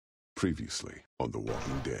Previously on The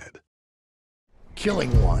Walking Dead.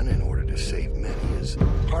 Killing one in order to save many is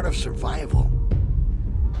part of survival.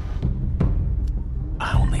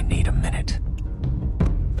 I only need a minute.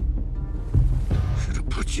 Should have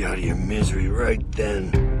put you out of your misery right then.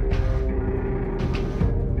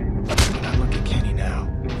 I look at Kenny now.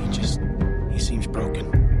 He seems broken.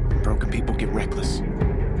 Broken people get reckless.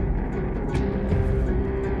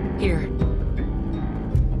 Here.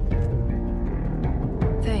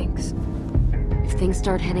 Thanks. If things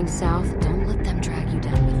start heading south, don't let them drag you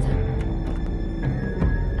down with them.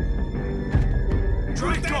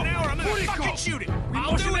 Drop that now or I'm gonna fucking shoot it!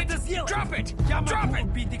 I'll do it! Drop it! Drop it!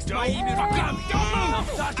 Don't move!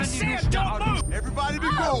 I said don't move! Everybody be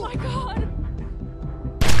Oh cool! my god!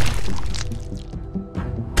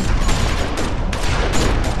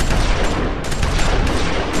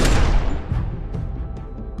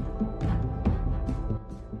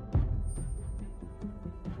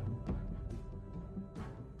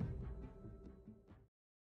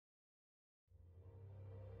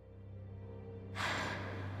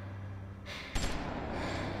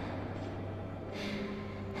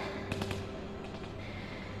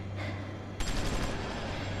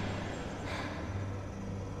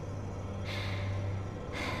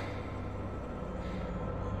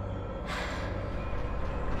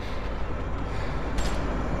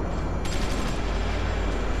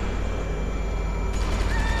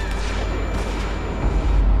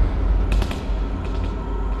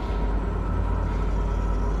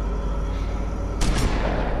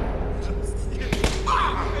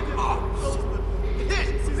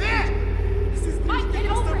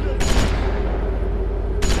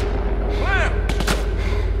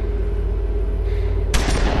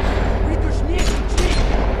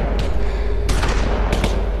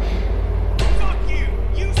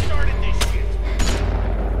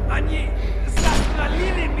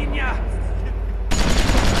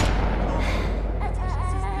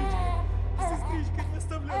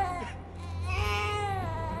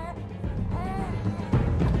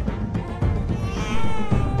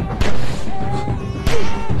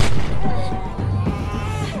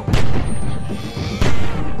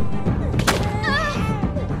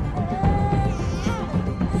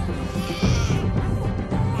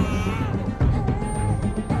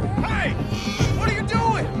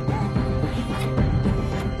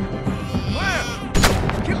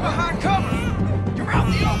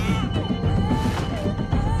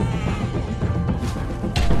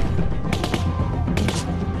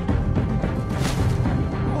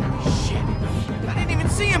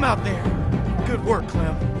 Out there. Good work,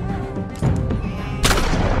 Clem.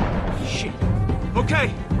 Shit.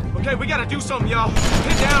 Okay, we gotta do something, y'all.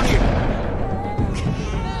 Get down here.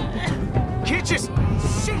 Can't just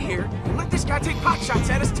sit here and let this guy take pot shots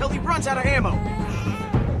at us till he runs out of ammo.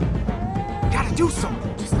 Gotta do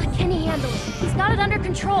something. Just let Kenny handle it. He's got it under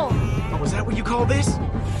control. Oh, is that what you call this?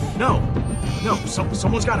 No,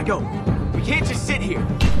 someone's gotta go. We can't just sit here.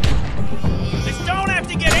 This don't have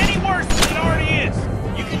to get any worse than it already is.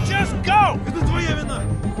 You can just go! Это твоя вина!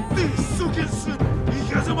 Ты, сукин сын!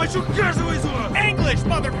 Я замочу каждого из вас! English,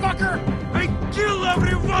 motherfucker! I kill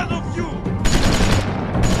every one of you!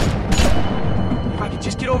 If I could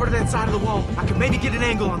just get over to that side of the wall, I could maybe get an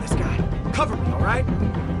angle on this guy. Cover me, alright?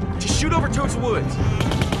 Just shoot over towards the woods.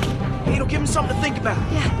 Hey, it'll give him something to think about.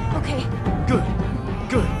 Yeah, okay.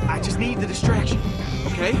 Good. I just need the distraction.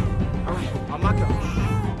 Okay? Alright, on my go.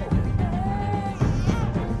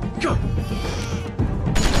 Go!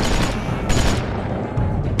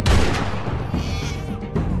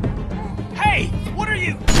 Hey! What are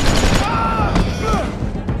you?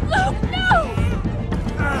 Luke, no!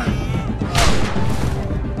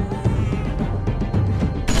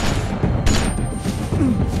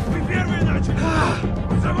 Вы первые начали!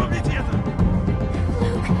 Запомните это!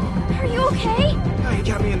 Luke, are you okay? Oh, he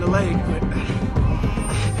got me in the leg, but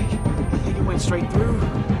I think it went straight through.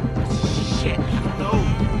 Shit, I don't know.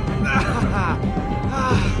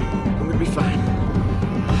 I'm gonna be fine.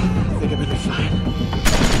 I think I'm gonna be fine.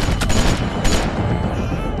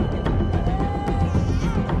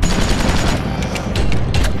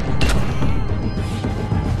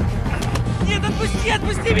 Нет,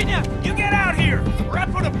 отпусти меня! You get out here, or I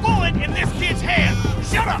put a bullet in this kid's hand!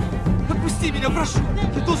 Shut up! Отпусти меня, прошу!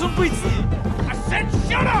 Ты должен быть с ней! I said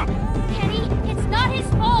shut up! Kenny, it's not his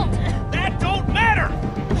fault. That don't matter!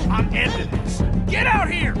 I'm ending this. Get out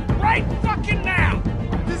here, right fucking now!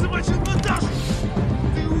 Ты замочил Наташу!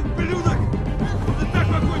 Ты ублюдок! Ты так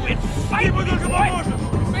могу! Ты ему только поможешь!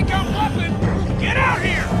 You think I'm bluffing? Get out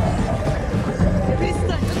here!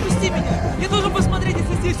 Перестань! Отпусти меня! Я должен посмотреть,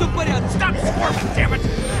 если здесь все в порядке! Stop squirming, damn it!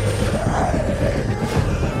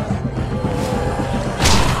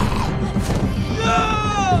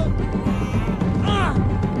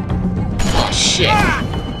 shit!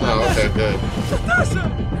 Oh, okay, good. Natasha!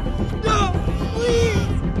 No!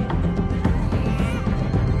 Please!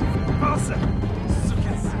 Пался!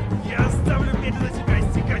 Сукин сын! Я оставлю медленно тебя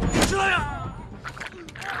истекать!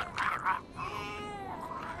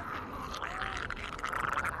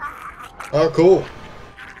 Oh, cool.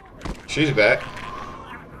 She's back.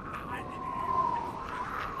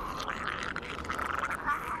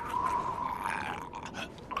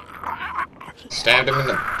 Stabbed him in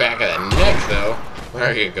the back of the neck, though.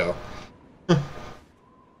 There you go.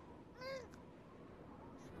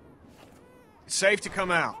 It's safe to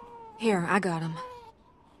come out. Here, I got him.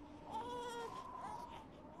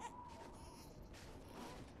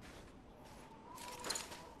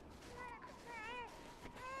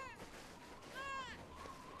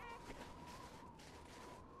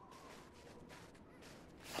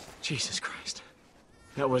 Jesus Christ.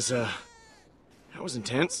 That was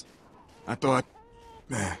intense. I thought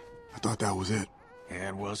that was it. Yeah,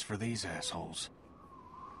 it was for these assholes.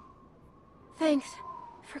 Thanks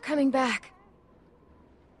for coming back.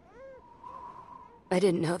 I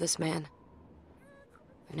didn't know this man.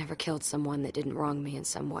 I've never killed someone that didn't wrong me in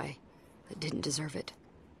some way, that didn't deserve it.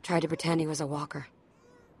 Tried to pretend he was a walker.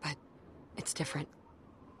 But it's different.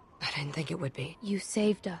 I didn't think it would be. You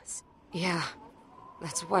saved us. Yeah,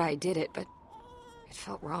 that's why I did it, but it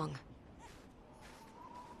felt wrong.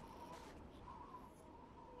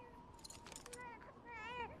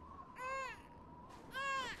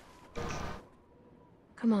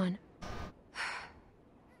 Come on.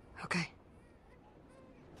 Okay.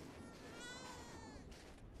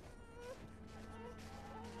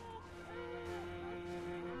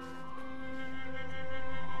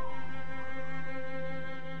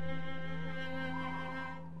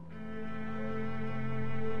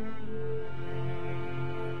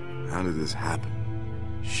 How did this happen?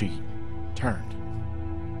 She turned.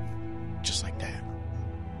 Just like that.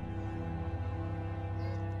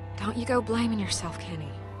 Don't you go blaming yourself, Kenny.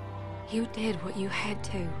 You did what you had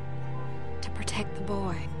to protect the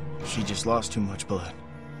boy. She just lost too much blood.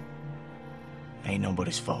 Ain't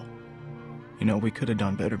nobody's fault. You know, we could have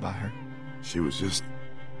done better by her. She was just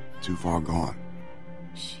too far gone.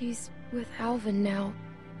 She's with Alvin now.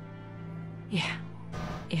 Yeah,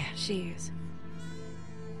 she is.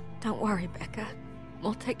 Don't worry, Becca.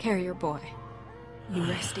 We'll take care of your boy. You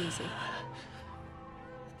rest easy.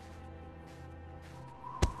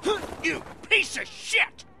 You piece of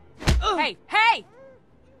shit! Hey, hey!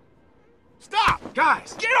 Stop!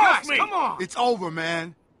 Guys! Get off me! Come on! It's over,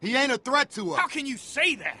 man. He ain't a threat to us. How can you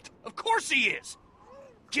say that? Of course he is!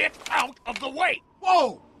 Get out of the way!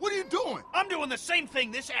 Whoa! What are you doing? I'm doing the same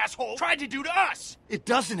thing this asshole tried to do to us! It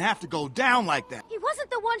doesn't have to go down like that. He wasn't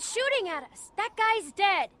the one shooting at us. That guy's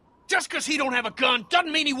dead. Just because he don't have a gun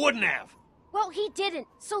doesn't mean he wouldn't have! Well, he didn't,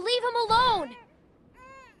 so leave him alone.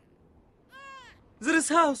 There is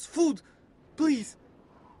house, food. Please.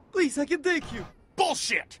 Please, I can take you.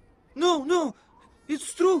 Bullshit! No.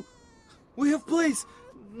 It's true. We have place.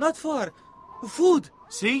 Not far. Food.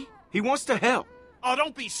 See? He wants to help. Oh,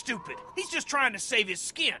 don't be stupid. He's just trying to save his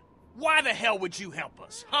skin. Why the hell would you help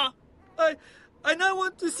us, huh? I now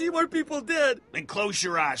want to see more people dead. Then close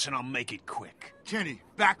your eyes and I'll make it quick. Kenny,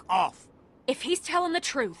 back off. If he's telling the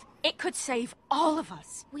truth, it could save all of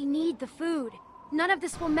us. We need the food. None of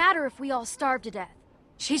this will matter if we all starve to death.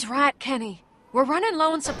 She's right, Kenny. We're running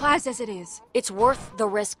low on supplies as it is. It's worth the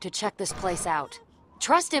risk to check this place out.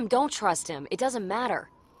 Trust him, don't trust him. It doesn't matter.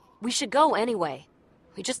 We should go anyway.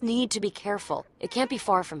 We just need to be careful. It can't be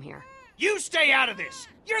far from here. You stay out of this!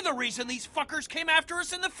 You're the reason these fuckers came after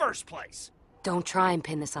us in the first place! Don't try and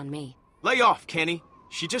pin this on me. Lay off, Kenny.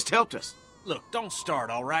 She just helped us. Look, don't start,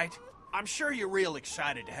 all right? I'm sure you're real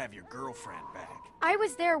excited to have your girlfriend back. I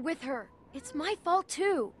was there with her. It's my fault,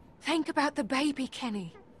 too. Think about the baby,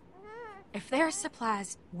 Kenny. If there's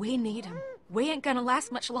supplies, we need them. We ain't gonna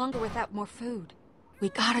last much longer without more food. We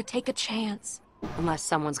gotta take a chance. Unless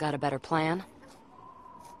someone's got a better plan.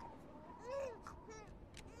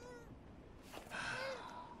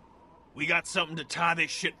 We got something to tie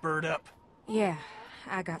this shitbird up? Yeah,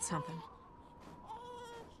 I got something.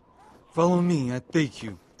 Follow me, I take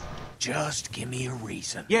you. Just give me a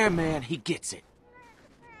reason. Yeah, man, he gets it.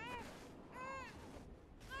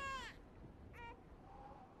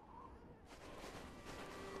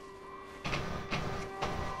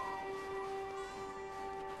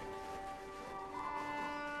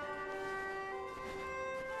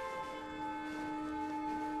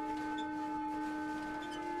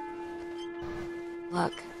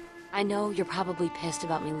 Look, I know you're probably pissed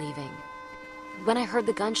about me leaving. When I heard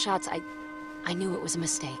the gunshots, I knew it was a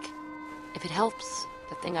mistake. If it helps,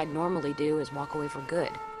 the thing I'd normally do is walk away for good.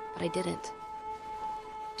 But I didn't.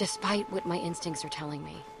 Despite what my instincts are telling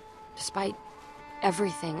me, despite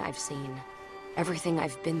everything I've seen, everything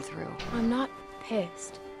I've been through. I'm not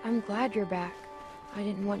pissed. I'm glad you're back. I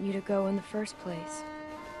didn't want you to go in the first place.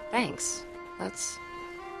 Thanks. That's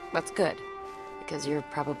good. Because you're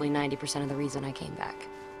probably 90% of the reason I came back.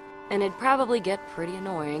 And it'd probably get pretty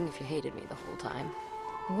annoying if you hated me the whole time.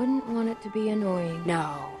 Wouldn't want it to be annoying.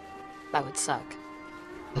 No, that would suck.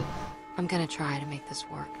 I'm gonna try to make this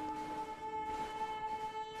work.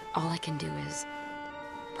 All I can do is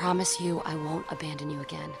promise you I won't abandon you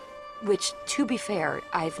again. Which, to be fair,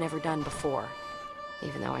 I've never done before.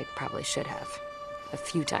 Even though I probably should have. A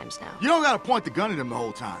few times now. You don't gotta point the gun at him the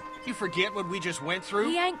whole time. You forget what we just went through?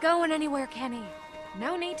 He ain't going anywhere, Kenny.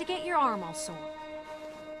 No need to get your arm all sore.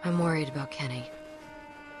 I'm worried about Kenny.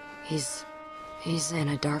 He's in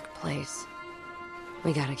a dark place.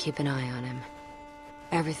 We gotta keep an eye on him.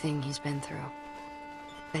 Everything he's been through.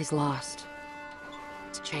 He's lost.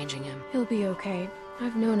 It's changing him. He'll be okay.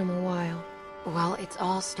 I've known him a while. Well, it's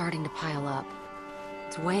all starting to pile up.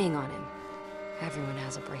 It's weighing on him. Everyone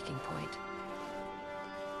has a breaking point.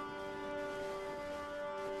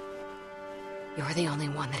 You're the only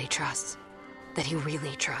one that he trusts. That he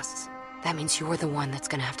really trusts. That means you're the one that's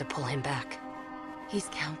gonna have to pull him back. He's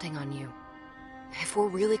counting on you. If we're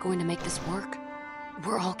really going to make this work,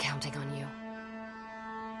 we're all counting on you.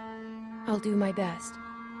 I'll do my best.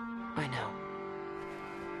 I know.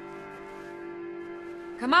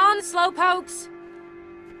 Come on, slowpokes!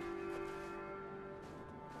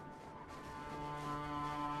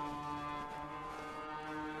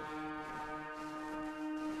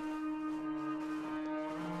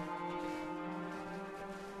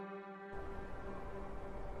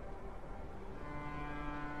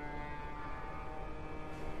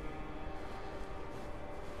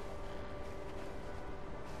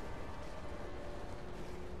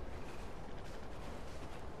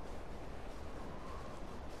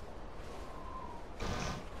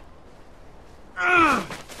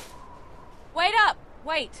 Wait up!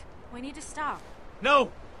 Wait. We need to stop.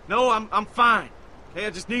 No, I'm fine. Okay,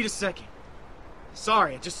 I just need a second.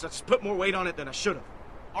 Sorry, I just put more weight on it than I should have.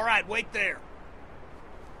 All right, wait there.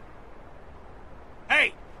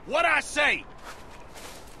 Hey, what I say?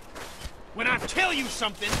 When I tell you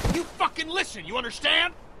something, you fucking listen, you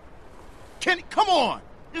understand? Kenny, come on!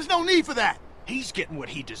 There's no need for that! He's getting what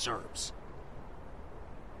he deserves.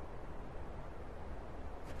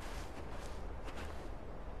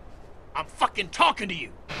 I'm fucking talking to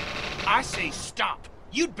you. I say stop.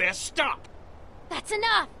 You'd best stop. That's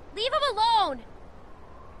enough! Leave him alone!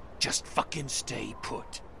 Just fucking stay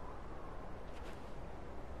put.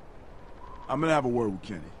 I'm gonna have a word with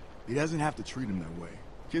Kenny. He doesn't have to treat him that way.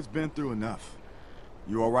 Kid's been through enough.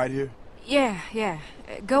 You all right here? Yeah.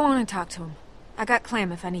 Go on and talk to him. I got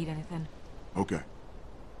Clem if I need anything. Okay.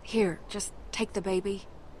 Here, just take the baby.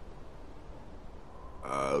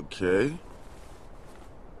 Okay.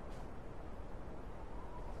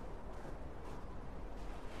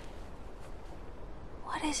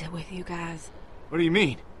 What is it with you guys? What do you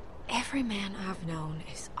mean? Every man I've known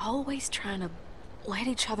is always trying to let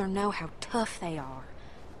each other know how tough they are.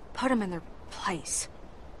 Put them in their place.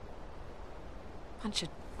 Bunch of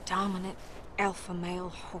dominant, alpha male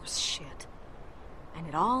horse shit. And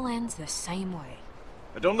it all ends the same way.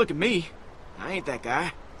 But don't look at me. I ain't that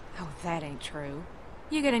guy. Oh, that ain't true.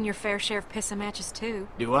 You get in your fair share of pissing matches, too.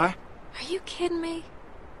 Do I? Are you kidding me?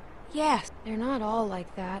 Yes. They're not all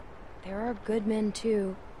like that. There are good men,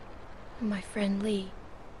 too. My friend Lee.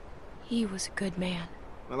 He was a good man.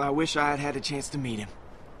 Well, I wish I had had a chance to meet him.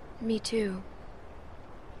 Me too.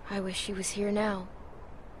 I wish he was here now.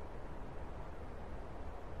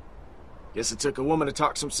 Guess it took a woman to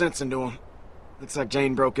talk some sense into him. Looks like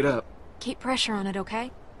Jane broke it up. Keep pressure on it, okay?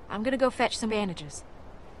 I'm gonna go fetch some bandages.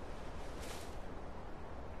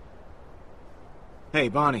 Hey,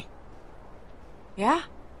 Bonnie. Yeah?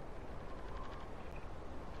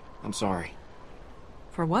 I'm sorry.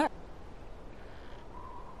 For what?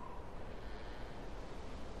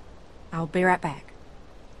 I'll be right back.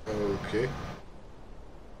 Okay.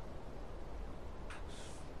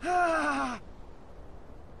 Damn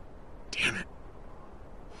it.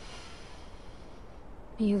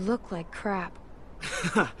 You look like crap.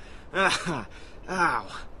 Ow.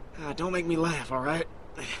 Don't make me laugh, all right?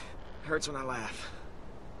 It hurts when I laugh.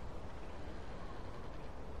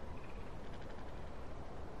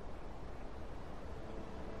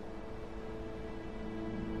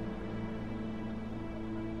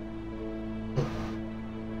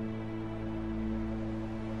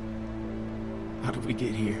 How did we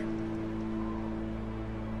get here?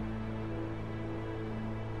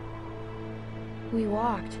 We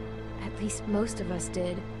walked. At least most of us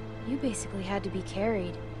did. You basically had to be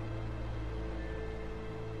carried.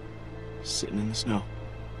 Sitting in the snow,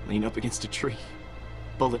 leaned up against a tree,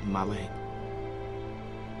 bullet in my leg.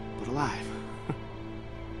 But alive.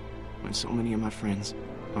 When so many of my friends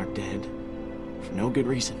are dead for no good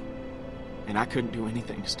reason, and I couldn't do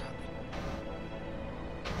anything to stop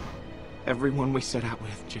it. Everyone we set out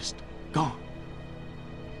with just gone.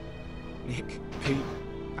 Nick, Pete,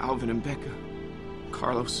 Alvin and Becca,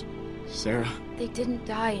 Carlos, Sarah. They didn't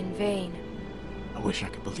die in vain. I wish I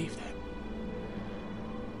could believe that.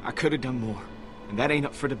 I could have done more, and that ain't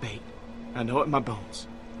up for debate. I know it in my bones,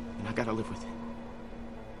 and I gotta live with it.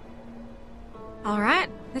 All right,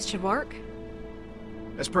 this should work.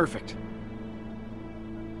 That's perfect.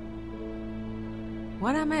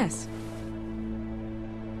 What'd I miss?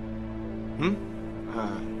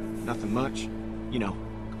 Nothing much. You know,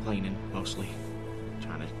 complaining, mostly.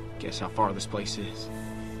 Trying to guess how far this place is.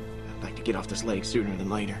 I'd like to get off this lake sooner than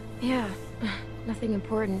later. Yeah, nothing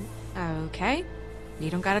important. Okay. You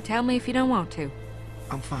don't gotta tell me if you don't want to.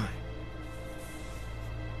 I'm fine.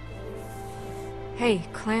 Hey,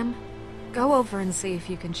 Clem. Go over and see if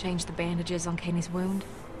you can change the bandages on Kenny's wound.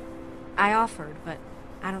 I offered, but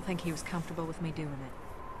I don't think he was comfortable with me doing it.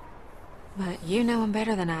 But you know him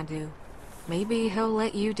better than I do. Maybe he'll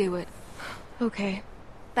let you do it. Okay.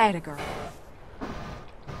 That a girl.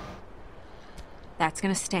 That's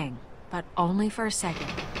gonna sting, but only for a second.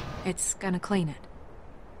 It's gonna clean it.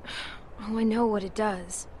 Oh, I know what it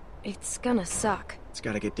does. It's gonna suck. It's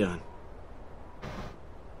gotta get done.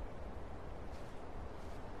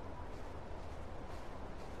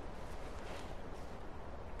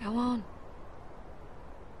 Go on.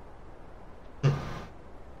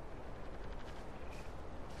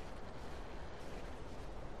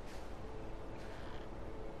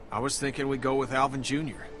 I was thinking we'd go with Alvin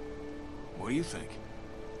Jr. What do you think?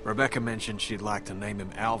 Rebecca mentioned she'd like to name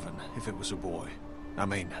him Alvin if it was a boy. I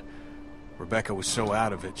mean, Rebecca was so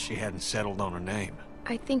out of it she hadn't settled on a name.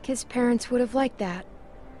 I think his parents would have liked that.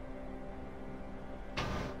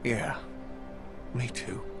 Yeah, me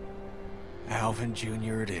too. Alvin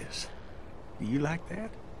Jr. it is. Do you like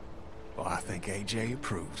that? Well, I think AJ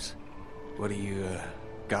approves. What do you,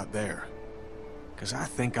 got there? 'Cause I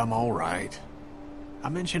think I'm all right. I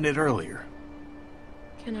mentioned it earlier.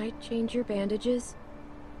 Can I change your bandages?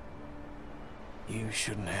 You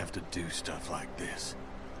shouldn't have to do stuff like this.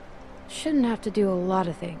 Shouldn't have to do a lot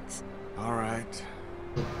of things. All right.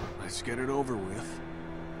 Let's get it over with.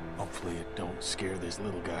 Hopefully it don't scare this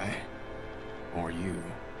little guy. Or you.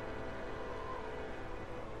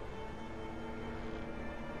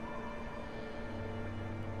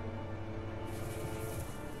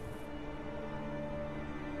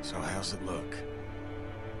 So how's it look?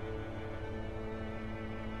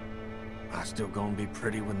 I still gonna be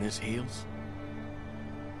pretty when this heals?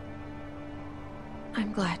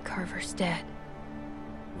 I'm glad Carver's dead.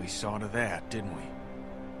 We saw to that, didn't we?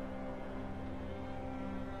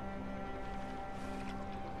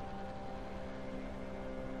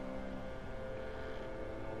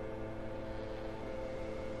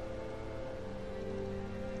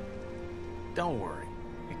 Don't worry.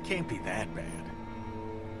 It can't be that bad.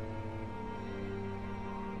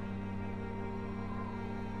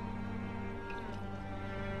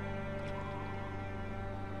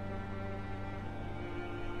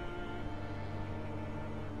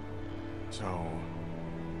 So,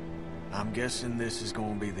 I'm guessing this is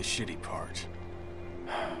gonna be the shitty part.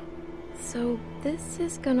 So, this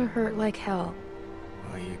is gonna hurt like hell.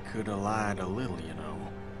 Well, you could have lied a little, you know.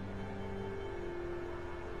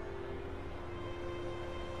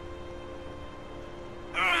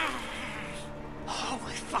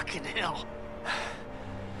 Holy fucking hell!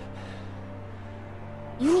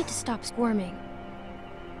 You need to stop squirming.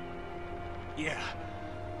 Yeah,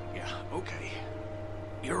 okay.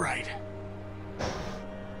 You're right.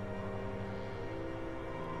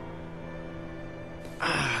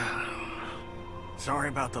 Sorry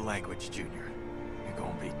about the language, Junior. You're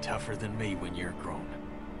gonna be tougher than me when you're grown.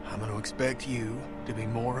 I'm gonna expect you to be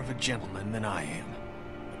more of a gentleman than I am.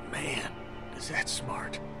 But man, is that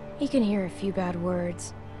smart. He can hear a few bad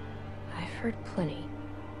words. I've heard plenty.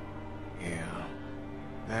 Yeah,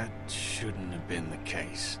 that shouldn't have been the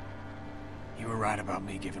case. You were right about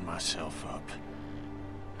me giving myself up.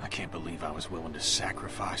 I can't believe I was willing to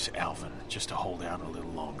sacrifice Alvin just to hold out a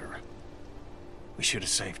little longer. We should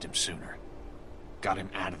have saved him sooner. Got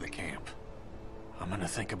him out of the camp. I'm gonna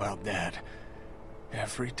think about that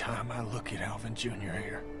every time I look at Alvin Jr.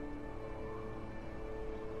 here.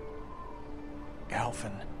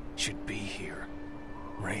 Alvin should be here,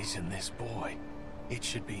 raising this boy. It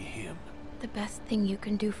should be him. The best thing you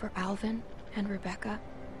can do for Alvin and Rebecca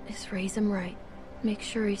is raise him right. Make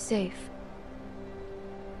sure he's safe.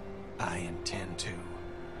 I intend to.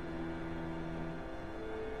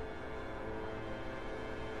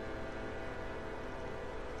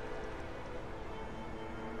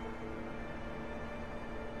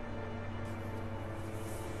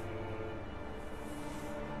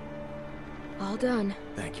 All done.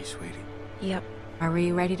 Thank you, sweetie. Yep. Are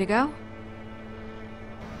we ready to go?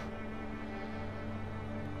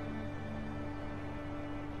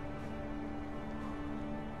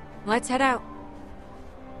 Let's head out.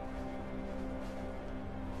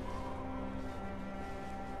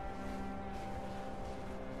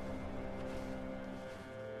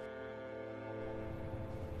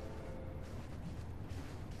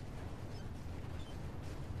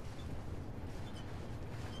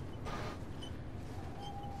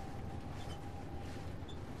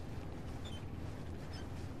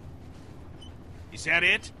 Is that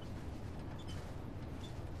it?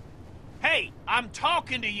 Hey, I'm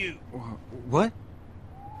talking to you! What?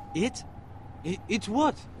 It's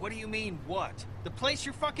what? What do you mean, what? The place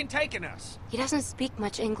you're fucking taking us. He doesn't speak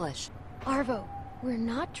much English. Arvo, we're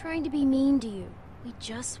not trying to be mean to you. We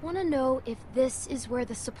just want to know if this is where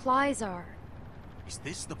the supplies are. Is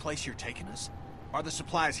this the place you're taking us? Are the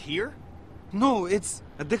supplies here? No, it's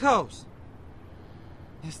at the house.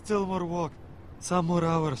 There's still more walk. Some more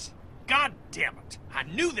hours. God damn it! I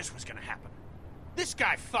knew this was gonna happen. This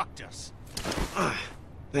guy fucked us.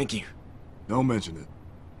 Thank you. Don't mention it.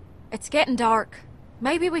 It's getting dark.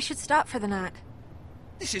 Maybe we should stop for the night.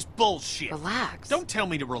 This is bullshit. Relax. Don't tell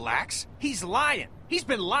me to relax. He's lying. He's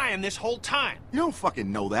been lying this whole time. You don't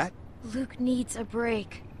fucking know that. Luke needs a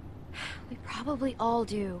break. We probably all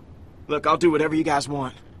do. Look, I'll do whatever you guys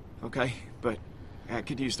want, okay? But I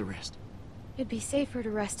could use the rest. It'd be safer to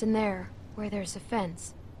rest in there, where there's a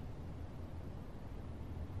fence.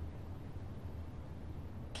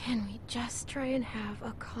 Can we just try and have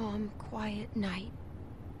a calm, quiet night?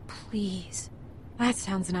 Please. That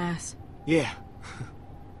sounds nice. Yeah.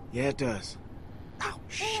 Yeah, it does. Oh,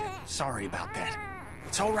 shit. Sorry about that.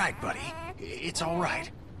 It's all right, buddy. It's all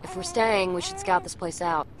right. If we're staying, we should scout this place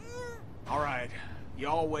out. All right.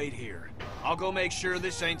 Y'all wait here. I'll go make sure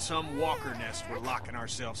this ain't some walker nest we're locking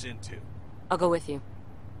ourselves into. I'll go with you.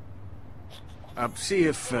 See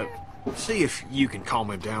if you can calm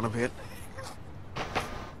him down a bit.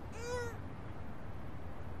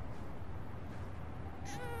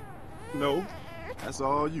 No, that's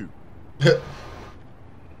all you.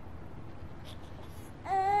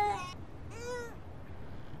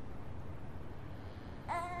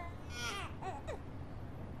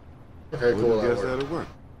 Okay, cool. I guess that'll work.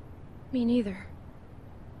 Me neither.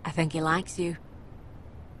 I think he likes you.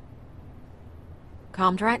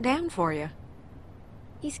 Calmed right down for you.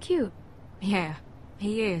 He's cute. Yeah,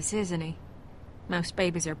 he is, isn't he? Most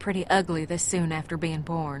babies are pretty ugly this soon after being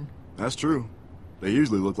born. That's true. They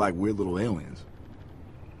usually look like weird little aliens.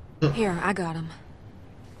 Here, I got him.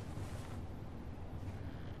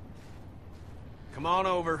 Come on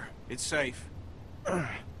over. It's safe.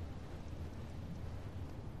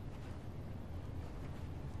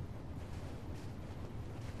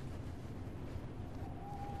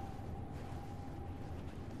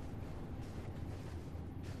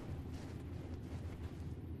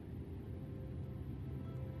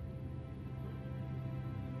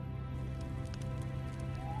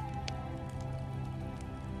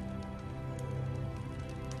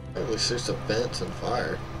 At least there's a fence and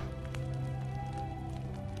fire.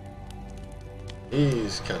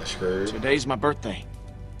 He's kind of screwed. Today's my birthday.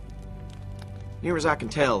 Near as I can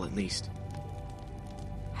tell, at least.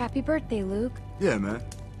 Happy birthday, Luke. Yeah, man.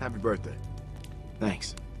 Happy birthday.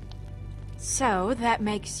 Thanks. So, that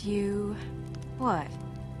makes you... what?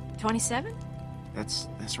 27? That's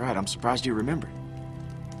right. I'm surprised you remember.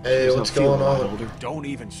 Hey, Sure what's as hell feel going a lot on? older. Don't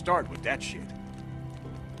even start with that shit.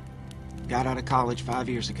 Got out of college 5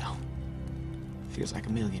 years ago. Feels like a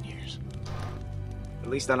million years. At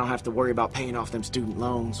least I don't have to worry about paying off them student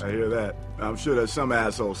loans. I hear that. I'm sure there's some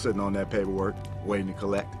asshole sitting on that paperwork, waiting to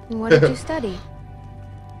collect. What did you study?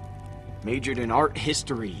 Majored in art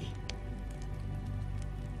history.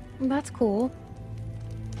 That's cool.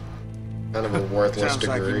 Kind of a worthless Sounds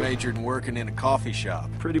like you degree. majored in working in a coffee shop.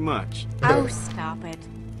 Pretty much. Oh, stop it.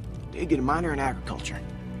 Did get a minor in agriculture.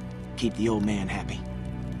 Keep the old man happy.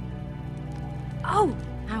 Oh,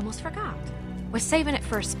 I almost forgot. We're saving it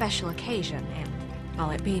for a special occasion, and all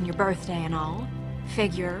it being your birthday and all.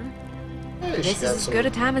 Figure, Hey, she this is got as some- good a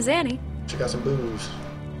time as any. She got some booze.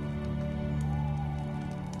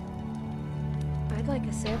 I'd like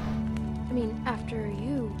a sip. I mean, after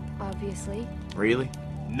you, obviously. Really?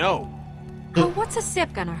 No. Oh, what's a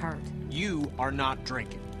sip gonna hurt? You are not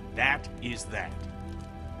drinking. That is that.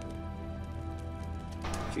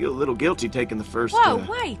 I feel a little guilty taking the first... Whoa,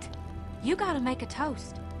 wait! You gotta make a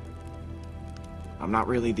toast. I'm not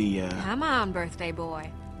really the, Come on, birthday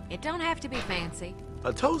boy. It don't have to be fancy.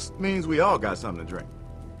 A toast means we all got something to drink.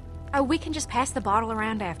 Oh, we can just pass the bottle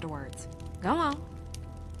around afterwards. Go on.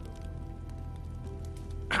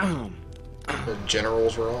 The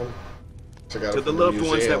general's wrong. To the loved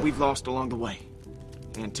ones that we've lost along the way.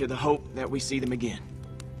 And to the hope that we see them again.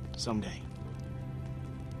 Someday.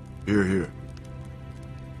 Here, here.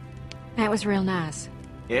 That was real nice.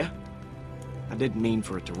 Yeah? I didn't mean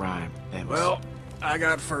for it to rhyme. That was... Well, I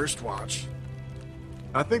got first watch.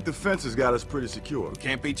 I think the fence has got us pretty secure.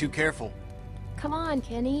 Can't be too careful. Come on,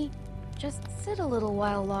 Kenny. Just sit a little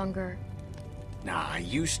while longer. Nah,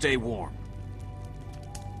 you stay warm.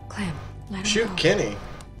 Clem, let him Shoot go. Kenny.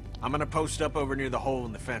 I'm gonna post up over near the hole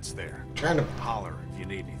in the fence there. Trying to Holler if you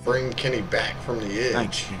need anything. bring Kenny back from the edge.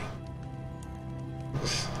 Thanks, Kenny.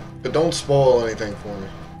 But don't spoil anything for me.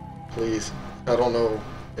 Please. I don't know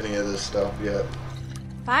any of this stuff yet.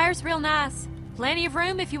 Fire's real nice. Plenty of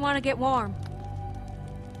room if you want to get warm.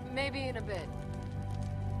 Maybe in a bit.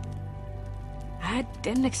 I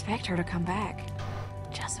didn't expect her to come back.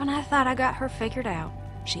 Just when I thought I got her figured out,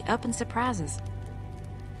 she up and surprises.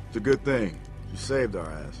 It's a good thing. You saved our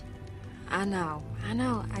ass. I know.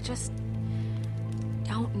 I just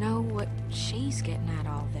don't know what she's getting at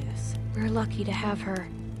all this. We're lucky to have her.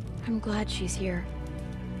 I'm glad she's here.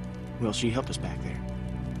 Well, she helped us back there.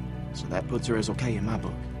 So that puts her as okay in my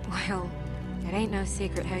book. Well, it ain't no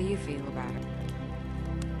secret how you feel about her.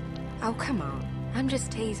 Oh, come on. I'm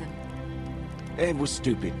just teasing. It was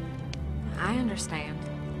stupid. I understand.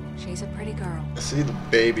 She's a pretty girl. I see the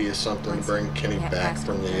baby is something to Once bring Kenny you get back past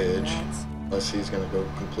from the all edge. that, Unless he's gonna go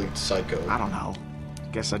complete psycho. I don't know.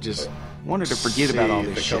 Guess I just wanted to forget See about all if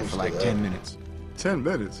this it shit comes for to like that. 10 minutes. 10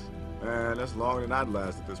 minutes? Man, that's longer than I'd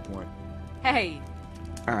last at this point. Hey,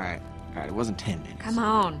 Alright, it wasn't 10 minutes. come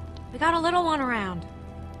on. We got a little one around.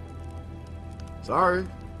 Sorry.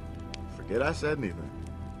 Forget I said anything.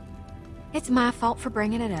 It's my fault for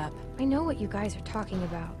bringing it up. I know what you guys are talking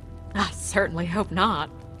about. I certainly hope not.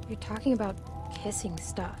 You're talking about kissing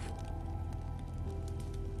stuff.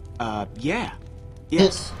 Yeah.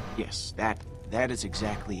 Yes, that is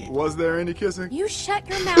exactly it. Was there any kissing? You shut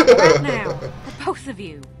your mouth right now. For both of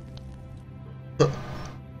you.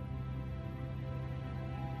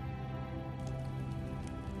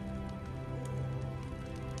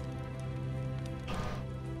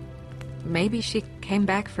 Maybe she came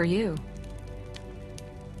back for you.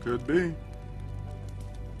 Could be.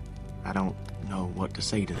 I don't know what to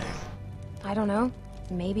say to that. I don't know.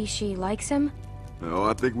 Maybe she likes him? No,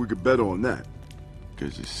 I think we could bet on that.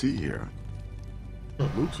 Because you see here,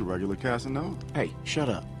 Luke's a regular Casanova. Hey, shut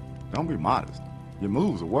up. Don't be modest. Your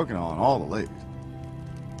moves are working on all the ladies.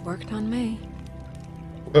 Worked on me.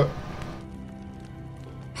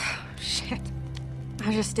 Shit.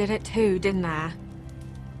 I just did it too, didn't I?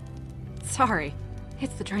 Sorry.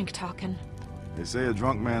 It's the drink talking. They say a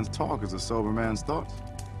drunk man's talk is a sober man's thoughts.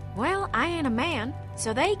 Well, I ain't a man,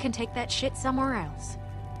 so they can take that shit somewhere else.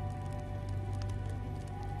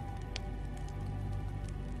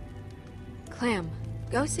 Clem,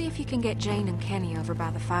 go see if you can get Jane and Kenny over by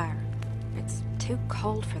the fire. It's too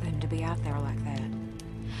cold for them to be out there like that.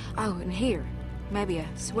 Oh, and here, maybe a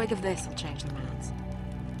swig of this will change their minds.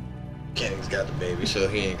 Kenny's got the baby, so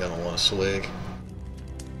he ain't gonna want a swig.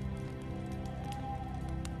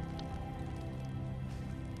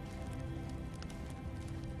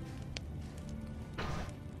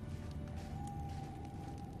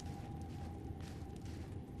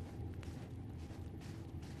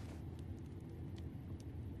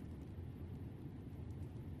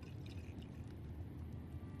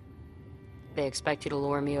 They expect you to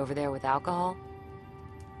lure me over there with alcohol?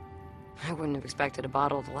 I wouldn't have expected a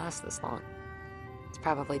bottle to last this long. It's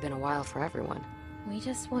probably been a while for everyone. We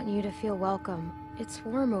just want you to feel welcome. It's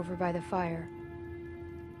warm over by the fire.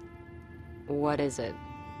 What is it?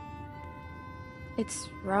 It's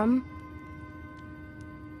rum.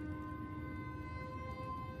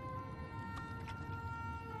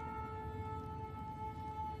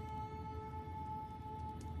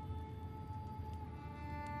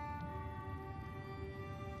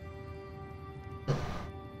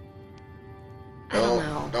 I don't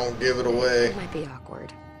know. Don't give it away. It might be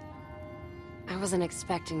awkward. I wasn't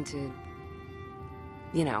expecting to,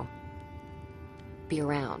 you know, be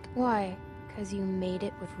around. Why? 'Cause you made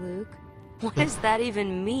it with Luke? What does that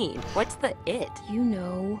even mean? What's the it? You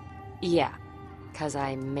know. Yeah, 'cause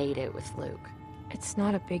I made it with Luke. It's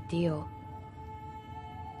not a big deal.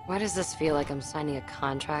 Why does this feel like I'm signing a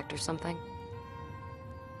contract or something?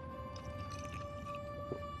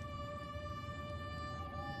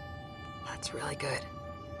 That's really good.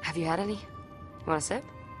 Have you had any? You want a sip?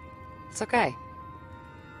 It's okay.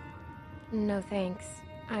 No thanks.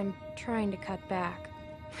 I'm trying to cut back.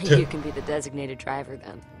 You can be the designated driver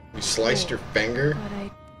then. You sliced your finger? But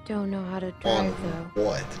I don't know how to On drive, though.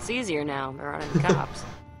 what? It's easier now. There aren't any cops.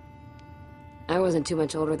 I wasn't too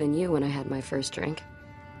much older than you when I had my first drink.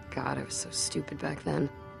 God, I was so stupid back then.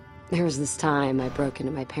 There was this time I broke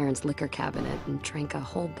into my parents' liquor cabinet and drank a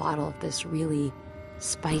whole bottle of this really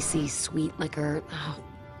spicy, sweet liquor. Oh,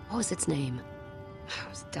 what was its name? I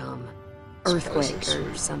was dumb. Earthquake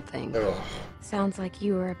or something. Ugh. Sounds like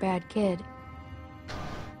you were a bad kid.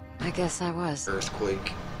 I guess I was.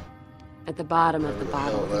 Earthquake. At the bottom of the Whatever the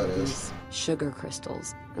bottle hell were that is. these sugar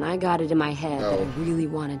crystals, and I got it in my head that I really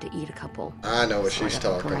wanted to eat a couple. I know what So she's I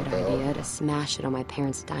got the talking bright about. idea to smash it on my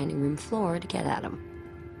parents' dining room floor to get at them.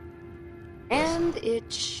 And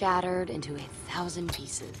it shattered into 1,000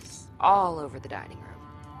 pieces, all over the dining room.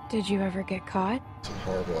 Did you ever get caught? Some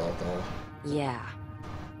horrible alcohol. Yeah.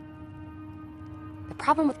 The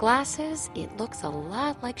problem with glass is, it looks a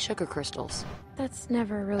lot like sugar crystals. That's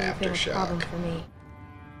never really been a Aftershock. problem for me.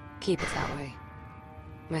 Keep it that way.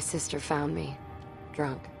 My sister found me,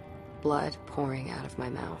 drunk, blood pouring out of my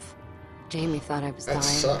mouth. Jamie thought I was That dying,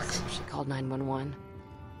 sucks. so she called 911.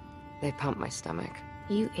 They pumped my stomach.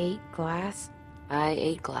 You ate glass? I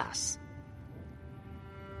ate glass.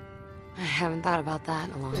 I haven't thought about that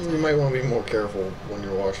in a long You time. might want to be more careful when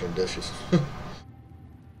you're washing dishes.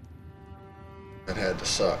 That had to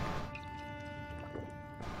suck.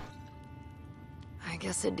 I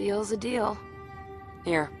guess a deal's a deal.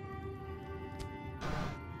 Here.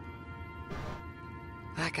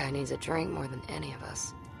 That guy needs a drink more than any of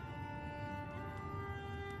us.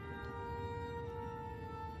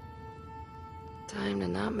 Time to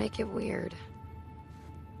not make it weird.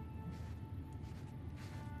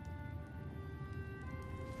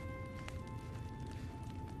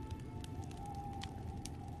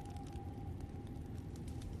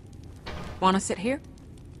 Want to sit here?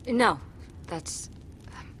 No, that's...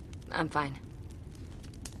 I'm fine.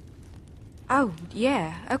 Oh,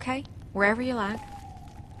 yeah, okay. Wherever you like.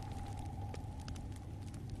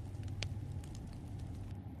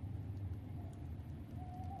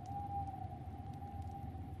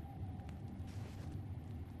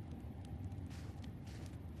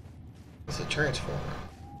 It's a transformer.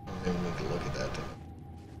 I don't even need to look at that thing.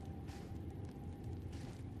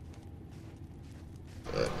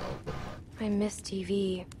 But, I miss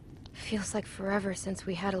TV. Feels like forever since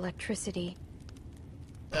we had electricity.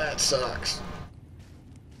 that sucks.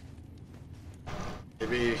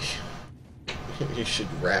 Maybe you should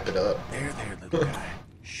wrap it up. There, little guy.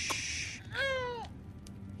 Shh.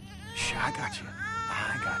 Shh, I got you.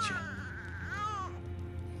 I got you.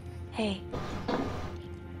 Hey,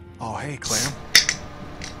 Oh, hey, Clem.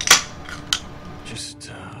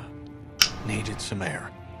 Just, needed some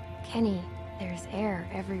air. Kenny, there's air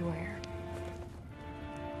everywhere.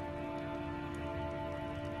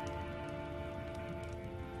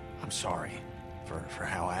 I'm sorry for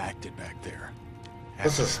how I acted back there.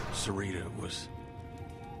 This After is- Sarita was...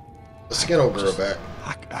 The skin will grow back.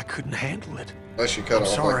 I couldn't handle it. Unless you cut I'm off.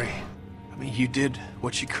 sorry. Like, I mean, you did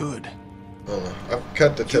what you could. I don't know. I've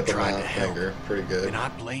cut the tip of tried my to help, finger pretty good. And I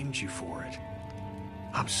blamed you for it.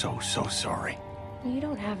 I'm so sorry. You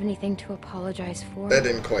don't have anything to apologize for. That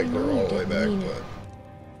didn't quite I know grow you all the way didn't mean back, it.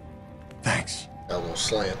 but Thanks. got a little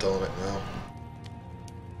slant on it now.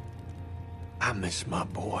 I miss my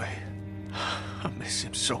boy. I miss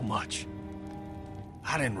him so much.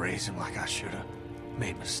 I didn't raise him like I should have.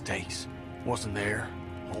 Made mistakes. Wasn't there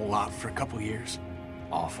a whole lot for a couple years.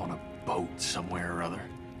 Off on a boat somewhere or other.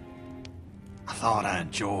 I thought I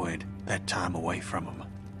enjoyed that time away from him.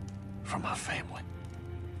 From my family.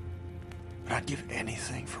 But I'd give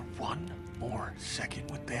anything for one more second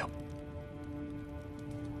with them.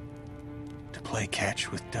 To play catch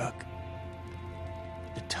with Duck.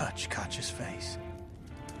 To touch Katja's face.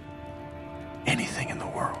 Anything in the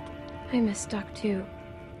world. I miss Duck too.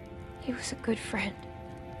 He was a good friend.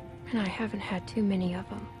 And I haven't had too many of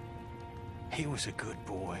them. He was a good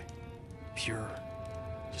boy. Pure.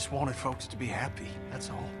 Just wanted folks to be happy, that's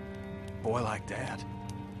all. Boy like that.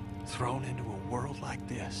 Thrown into a world like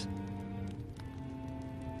this.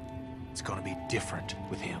 It's gonna be different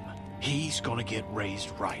with him. He's gonna get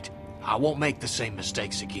raised right. I won't make the same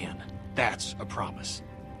mistakes again. That's a promise.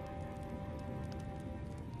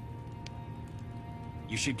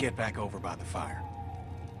 You should get back over by the fire.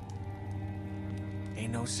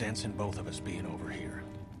 Ain't no sense in both of us being over here.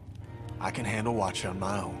 I can handle watch on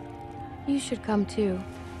my own. You should come too.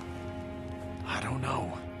 I don't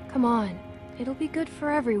know. Come on. It'll be good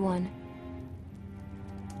for everyone.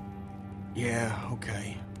 Yeah,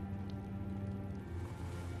 okay.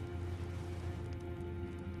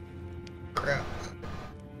 Crap.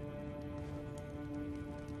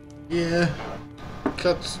 Yeah.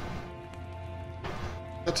 Cuts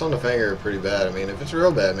on the finger are pretty bad. I mean, if it's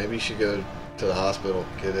real bad, maybe you should go to the hospital,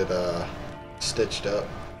 get it stitched up.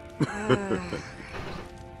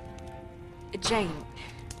 Jane,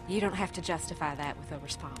 you don't have to justify that with a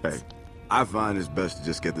response. Hey, I find it's best to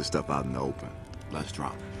just get this stuff out in the open. Less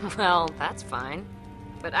drama. Well, that's fine.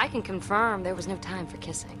 But I can confirm there was no time for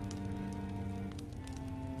kissing.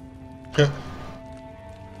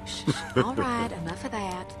 All right, enough of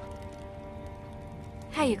that.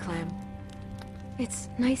 Hey, Clem. It's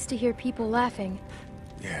nice to hear people laughing.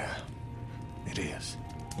 Yeah, it is.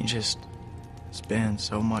 You just spend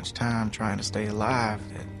so much time trying to stay alive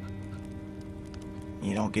that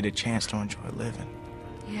you don't get a chance to enjoy living.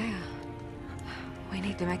 Yeah. We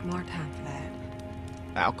need to make more time for that.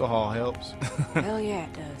 Alcohol helps. Hell yeah,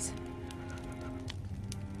 it does.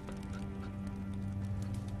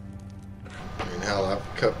 I mean, hell,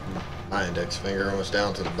 I've cut my index finger almost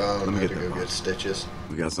down to the bone. Let me I had get to that go box. get stitches.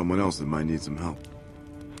 We got someone else that might need some help.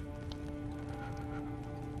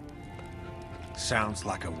 Sounds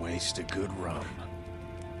like a waste of good rum.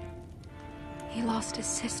 He lost his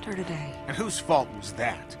sister today. And whose fault was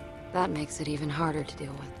that? That makes it even harder to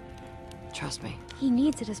deal with. Trust me. He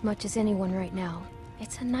needs it as much as anyone right now.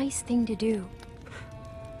 It's a nice thing to do.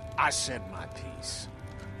 I said my piece.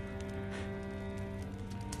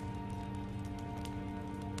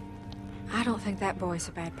 I don't think that boy's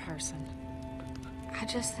a bad person. I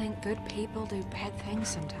just think good people do bad things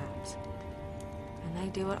sometimes. And they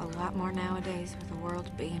do it a lot more nowadays with the world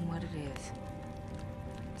being what it is.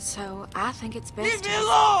 So, I think it's best Leave me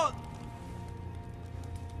alone!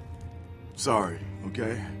 Sorry,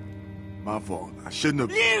 okay? My fault. I shouldn't have...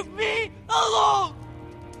 Leave me alone!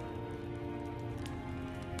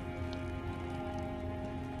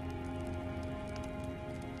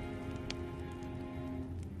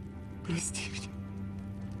 Простите.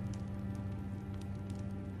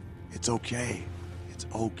 It's okay. It's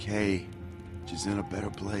okay. She's in a better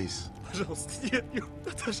place. Пожалуйста, нет,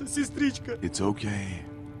 Наташа, сестричка. It's okay.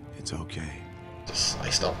 It's okay. Just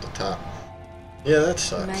sliced off the top. Yeah, that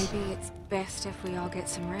sucks. Maybe it's best if we all get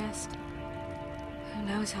some rest. Who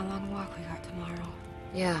knows how long a walk we got tomorrow.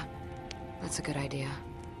 Yeah, that's a good idea.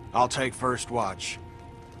 I'll take first watch.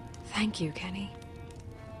 Thank you, Kenny.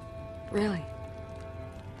 Really.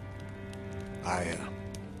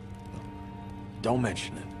 Don't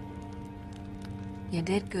mention it. You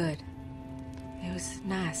did good. It was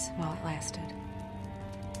nice while it lasted.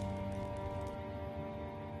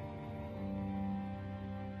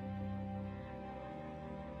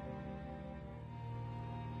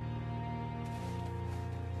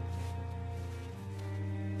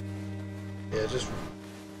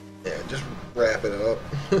 Just wrap it up.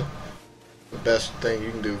 The best thing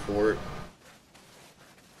you can do for it.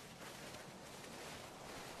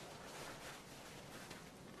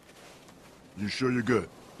 You sure you're good?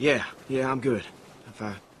 Yeah, I'm good. If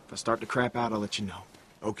I start to crap out, I'll let you know.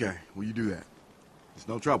 Okay, well, you do that. It's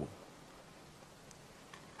no trouble.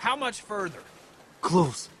 How much further?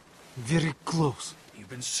 Close. Very close. You've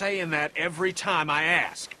been saying that every time I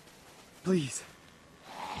ask. Please.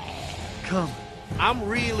 Come. I'm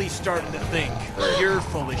really starting to think you're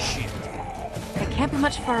full of shit. It can't be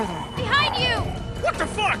much further. Behind you! What the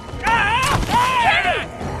fuck? Ah!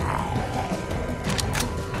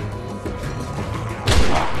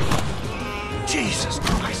 Jesus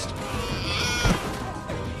Christ!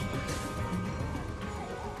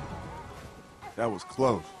 That was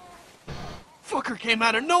close. Fucker came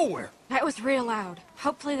out of nowhere. That was real loud.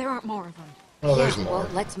 Hopefully there aren't more of them. Oh, there's Yeah, more. well,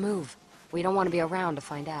 let's move. We don't want to be around to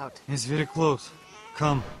find out. It's very close.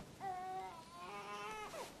 Come.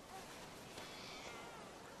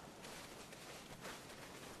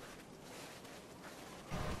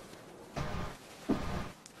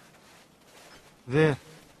 There.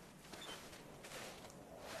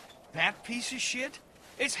 That piece of shit?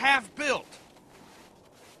 It's half built.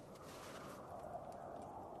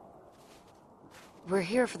 We're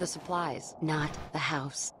here for the supplies, not the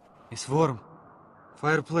house. It's warm.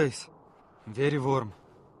 Fireplace. Very warm.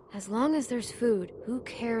 As long as there's food, who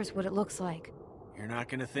cares what it looks like? You're not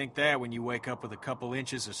gonna think that when you wake up with a couple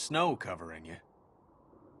inches of snow covering you.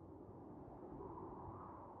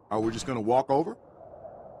 Are we just gonna walk over?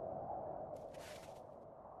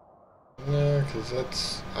 No, because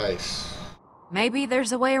that's ice. Maybe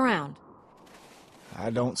there's a way around. I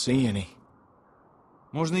don't see any.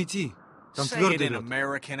 Можно идти. Там Say it твердый in лед.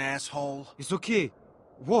 American, asshole. It's okay.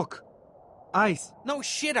 Walk. Ice. No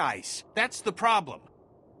shit ice. That's the problem.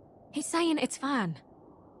 He's saying it's fine.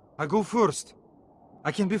 I go first.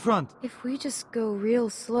 I can be front. If we just go real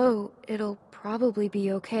slow, it'll probably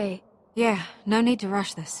be okay. Yeah, no need to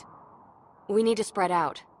rush this. We need to spread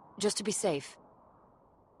out, just to be safe.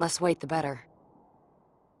 Less wait, the better.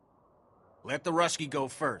 Let the Rusky go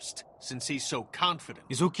first, since he's so confident.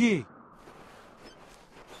 It's okay.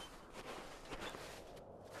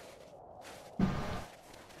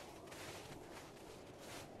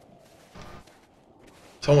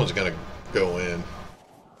 Someone's gonna go in.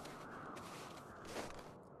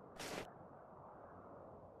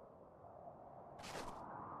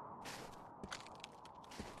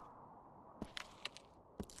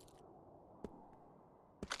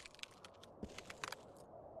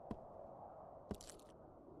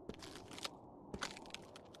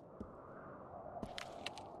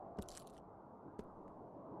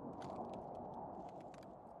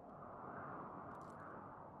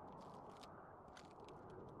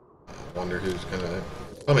 Wonder who's gonna...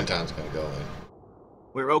 Clementine's gonna go in.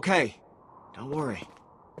 We're okay. Don't worry.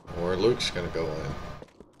 Or Luke's gonna go in.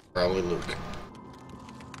 Probably Luke.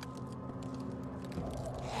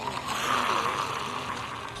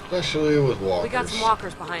 Especially with walkers. We got some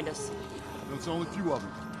walkers behind us. There's only a few of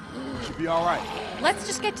them. Should be all right. Let's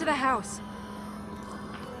just get to the house.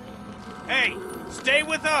 Hey, stay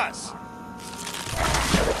with us.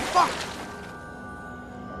 Fuck!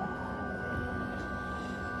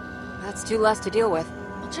 That's two less to deal with.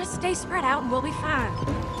 We'll just stay spread out and we'll be fine.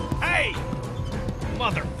 Hey!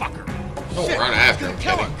 Motherfucker! Don't Shit, run after him,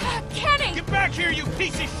 kill Kenny. her. Kenny! Get back here, you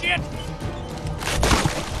piece of shit!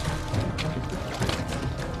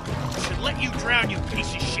 I should let you drown, you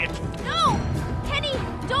piece of shit. No! Kenny,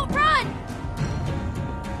 don't run!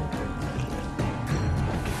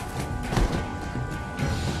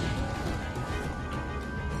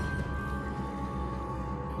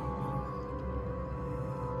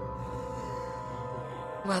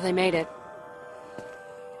 Well, they made it.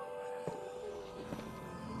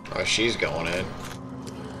 Oh, she's going in.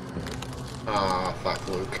 Ah, fuck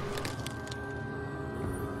Luke.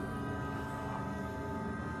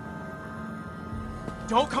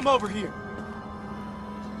 Don't come over here.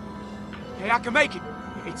 Hey, I can make it.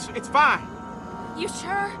 It's fine. You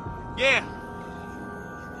sure? Yeah.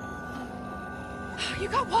 You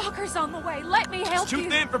got walkers on the way. Let me help It's too you.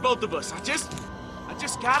 thin for both of us. I just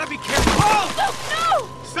gotta be careful. Oh! Luke,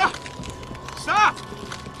 no! Stop! Stop!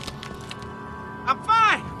 I'm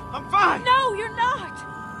fine. I'm fine. No, you're not.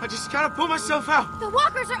 I just gotta pull myself out. The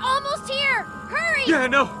walkers are almost here! Hurry! Yeah,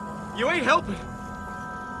 no. You ain't helping.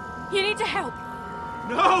 You need to help.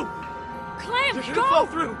 No! Clem, You're gonna go! fall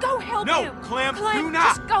through. Go help No, him. Clem, Clem, do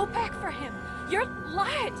not. just go back for him. You're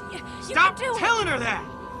lying. You Stop can do telling her that.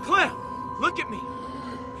 Clem, look at me.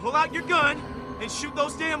 Pull out your gun and shoot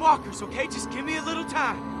those damn walkers, okay? Just give me a little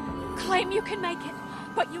time. it. Clem, you can make it.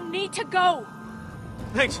 But you need to go.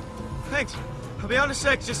 Thanks. I'll be on in a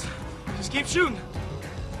sec. Just keep shooting.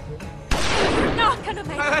 You're not gonna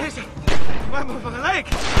make it. My leg.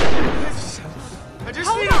 I just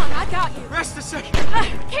Hold need on, to I got you. rest a second.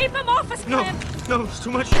 Keep him off us, No, Clem. no, it's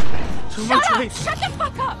too much. Too Shut much up! weight. Shut the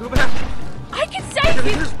fuck up! Go back. I can save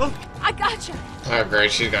you! Oh. I got you. Oh,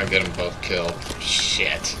 great. She's gonna get them both killed.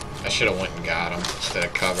 Shit. I should have went and got him instead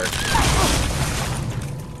of covered.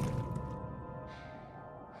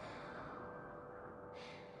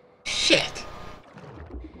 Shit.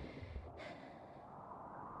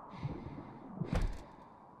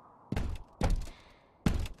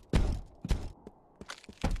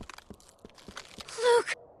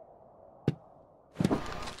 Luke!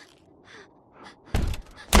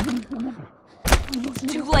 It's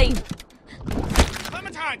too late.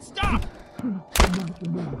 Clementine, stop!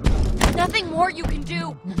 Nothing more you can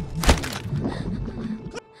do.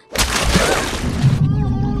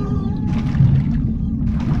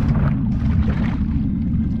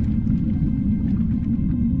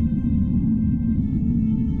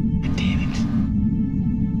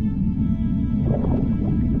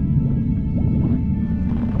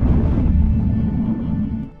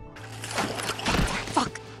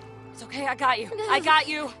 Fuck. It's okay, I got you. I got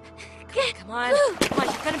you. Come on. Come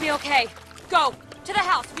on, you're gonna be okay. Go. To the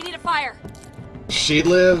house. We need a fire. She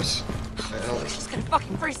lives. She's gonna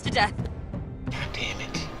fucking freeze to death. God damn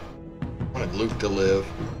it. I wanted Luke to live.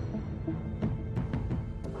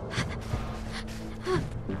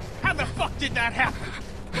 How the fuck did that happen?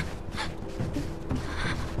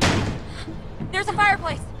 There's a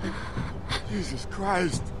fireplace. Jesus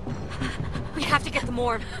Christ. We have to get them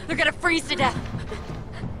warm. They're gonna freeze to death.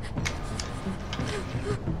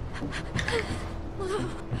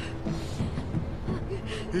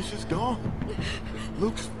 He's just gone.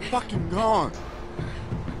 Luke's fucking gone.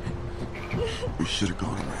 We should have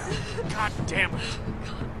gone around. God damn it.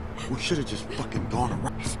 We should have just fucking gone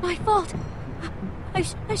around. It's my fault.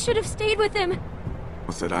 I should have stayed with him.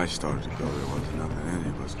 Once that ice started to go, there wasn't nothing any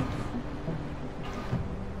of us could do.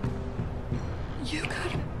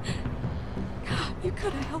 You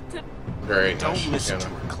could have helped him. Very nice. Don't listen to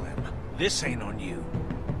her, Clem. This ain't on you.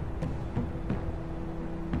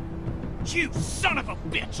 You son of a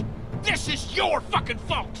bitch! This is your fucking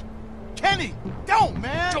fault! Kenny, don't,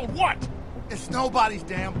 man! Don't what? It's nobody's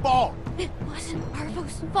damn fault. It wasn't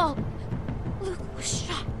Arvo's fault. Luke was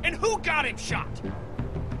shot. And who got him shot?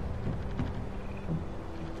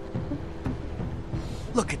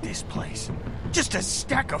 Look at this place. Just a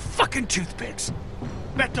stack of fucking toothpicks.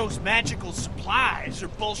 Bet those magical supplies are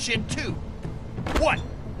bullshit too. What?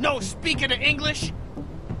 No speaking of English?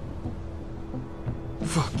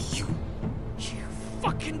 Fuck you. You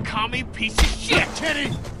fucking commie piece of shit!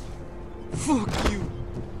 Kenny! Fuck you.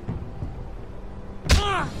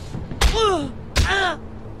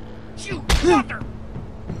 You mother!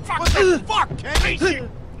 What the fuck, Kenny?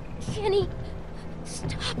 Kenny,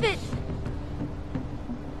 stop it.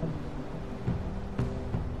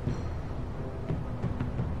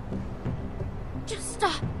 Just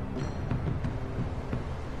stop.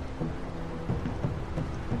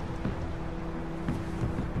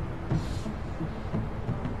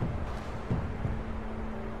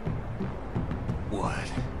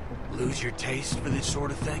 What? Lose your taste for this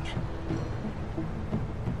sort of thing?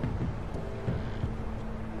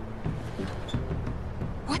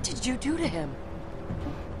 What did you do to him?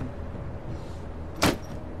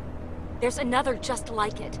 There's another just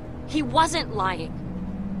like it. He wasn't lying.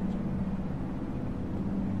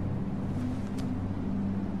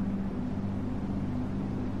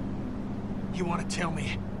 You want to tell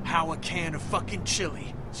me how a can of fucking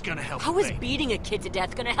chili is gonna help How a is baby? beating a kid to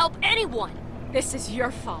death gonna help anyone? This is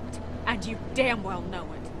your fault, and you damn well know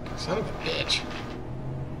it. Son of a bitch.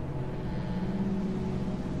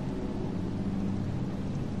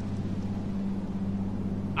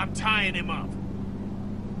 I'm tying him up.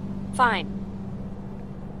 Fine.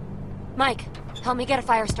 Mike, help me get a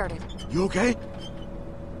fire started. You okay?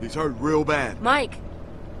 He's hurt real bad. Mike!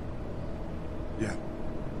 Yeah.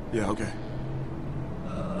 Yeah, okay.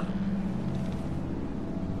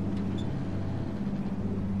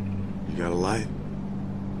 You got a light?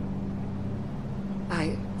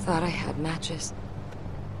 I thought I had matches.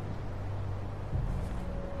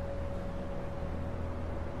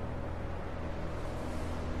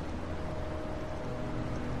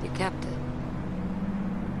 You kept it.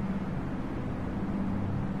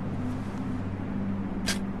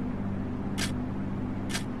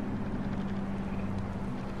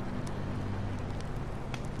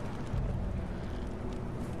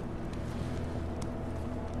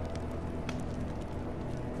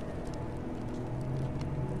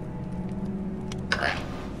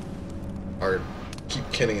 Or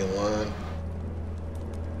keep Kenny in line.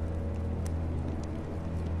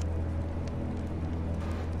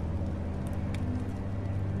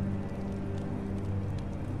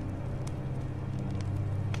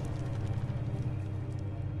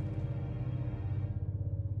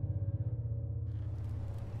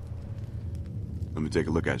 Let me take a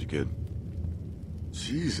look at you, kid.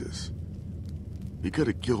 Jesus. He could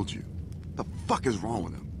have killed you. The fuck is wrong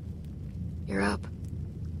with him? You're up.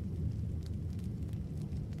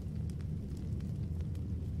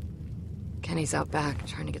 Kenny's out back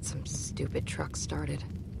trying to get some stupid truck started.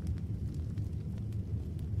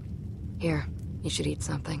 Here, you should eat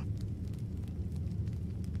something.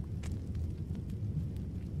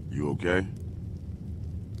 You okay?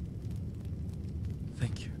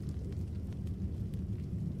 Thank you.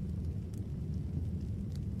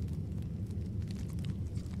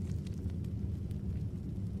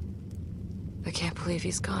 I can't believe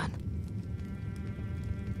he's gone.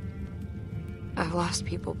 I've lost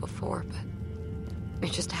people before, but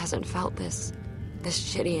it just hasn't felt this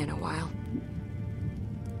shitty in a while.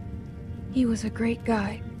 He was a great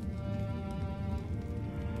guy.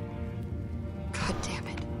 God damn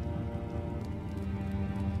it.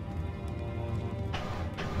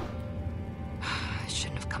 I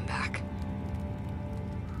shouldn't have come back.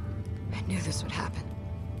 I knew this would happen.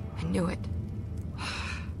 I knew it.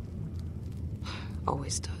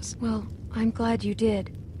 Always does. Well, I'm glad you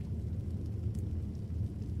did.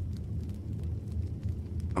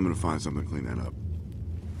 I'm gonna find something to clean that up.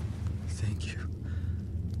 Thank you.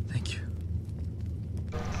 Thank you.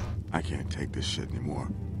 I can't take this shit anymore.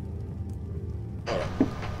 Hold on.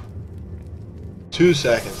 2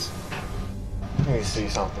 seconds. Let me see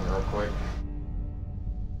something real quick.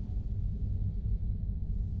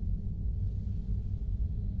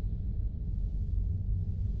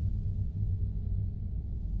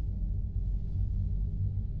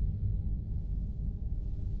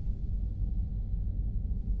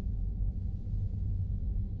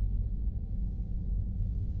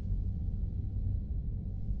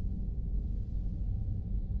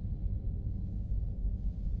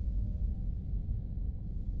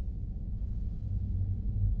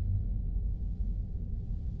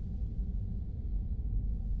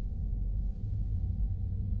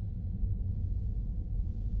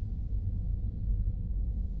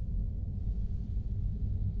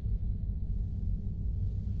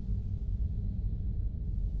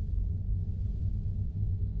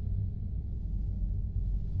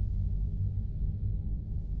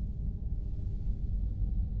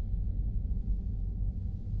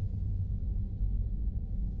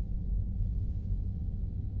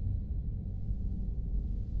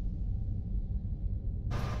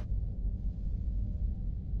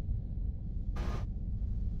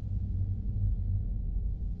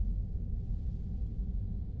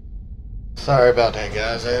 Sorry about that,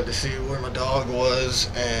 guys. I had to see where my dog was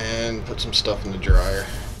and put some stuff in the dryer.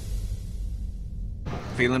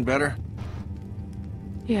 Feeling better?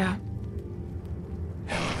 Yeah.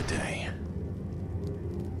 Hell of a day.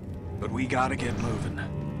 But we gotta get moving.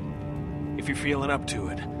 If you're feeling up to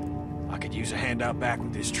it, I could use a hand out back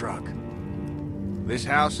with this truck. This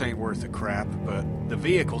house ain't worth a crap, but the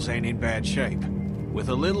vehicles ain't in bad shape. With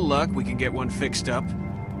a little luck, we can get one fixed up.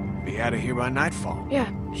 Be out of here by nightfall.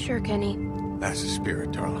 Yeah, sure, Kenny. That's the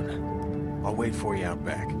spirit, darling. I'll wait for you out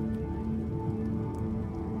back.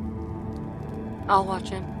 I'll watch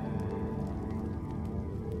him.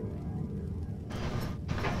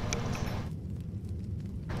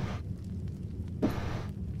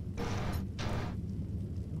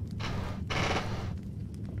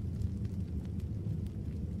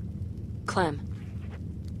 Clem.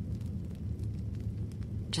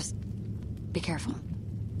 Just be careful.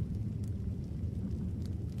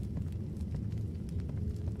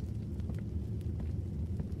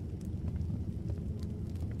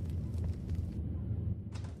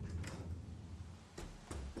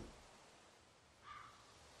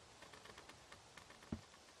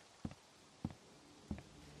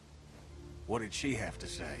 What did she have to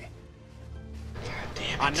say? God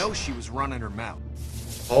damn it. I know she was running her mouth.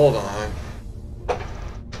 Hold on.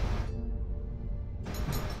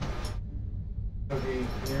 Okay,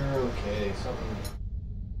 you're okay. Something's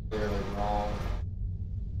clearly wrong.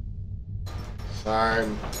 Sorry.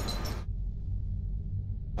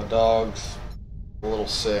 My dog's a little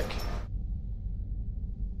sick.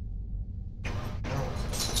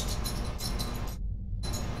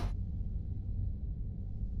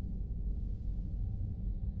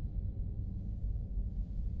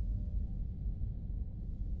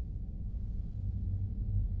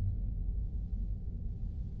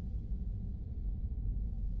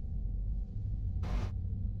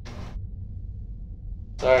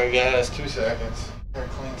 Sorry guys, 2 seconds. Gotta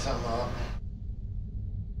clean something up.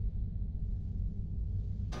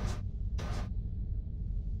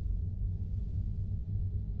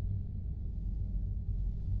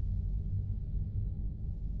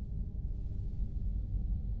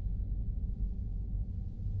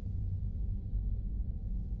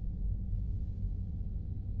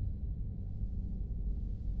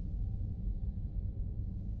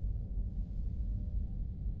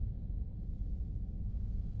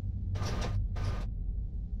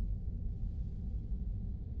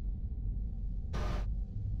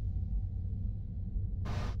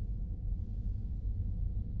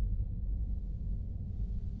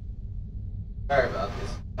 Sorry about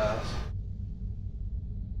this, guys.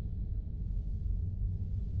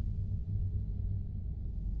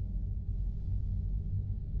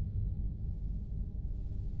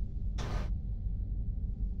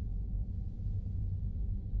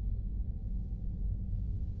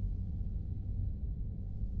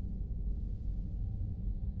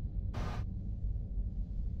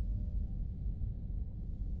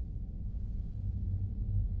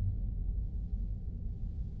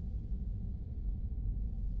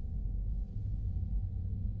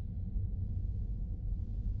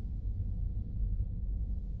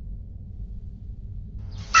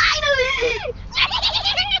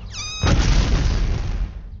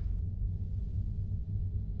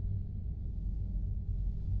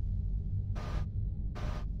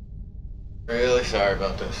 Really sorry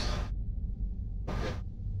about this.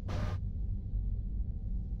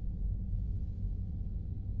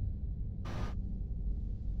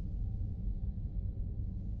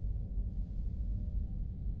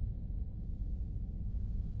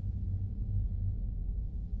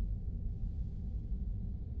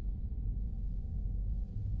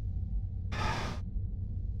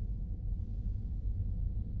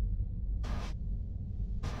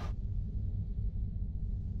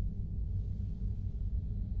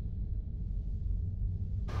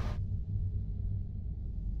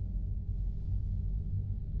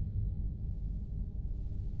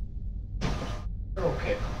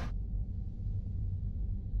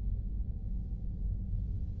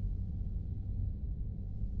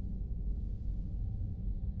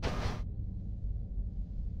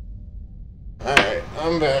 Alright,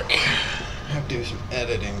 I'm back. Have to do some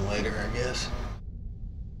editing later, I guess.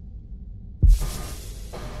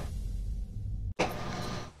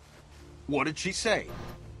 What did she say?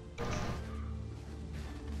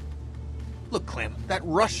 Look, Clem, that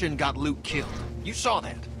Russian got Luke killed. You saw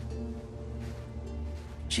that.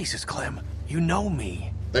 Jesus, Clem, you know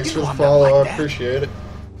me. Thanks You for know the I'm not follow, like I that. appreciate it.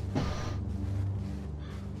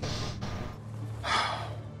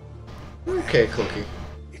 Okay, Cookie.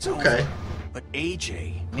 It's okay. over. But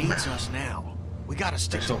AJ needs us now. We gotta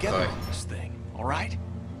stick It's together okay. on this thing, all right?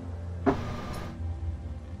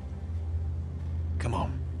 Come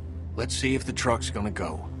on. Let's see if the truck's gonna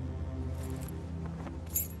go.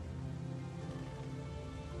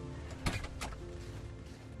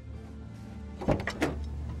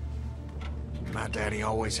 My daddy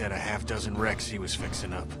always had a half-dozen wrecks he was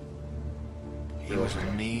fixing up. He was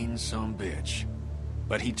a mean sumbitch.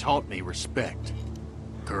 But he taught me respect.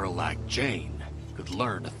 A girl like Jane could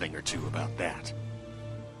learn a thing or two about that.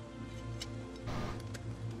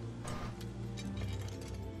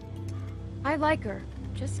 I like her.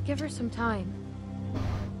 Just give her some time.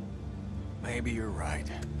 Maybe you're right.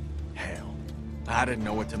 Hell, I didn't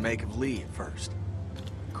know what to make of Lee at first.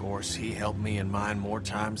 Of course, he helped me and mine more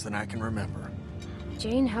times than I can remember.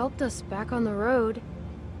 Jane helped us back on the road.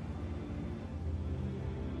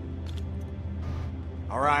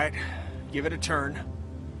 All right, give it a turn.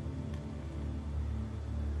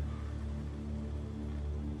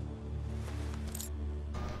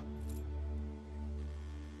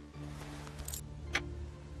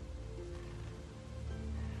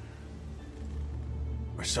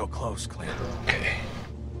 We're so close, Clem. Okay.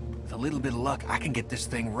 With a little bit of luck, I can get this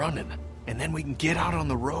thing running, and then we can get out on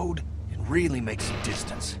the road and really make some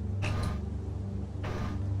distance.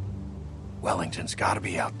 Wellington's gotta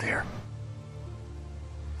be out there.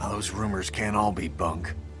 Now, those rumors can't all be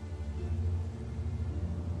bunk.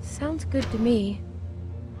 Sounds good to me.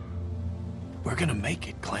 We're gonna make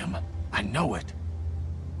it, Clem. I know it.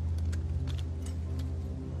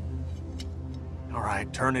 All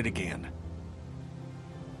right, turn it again.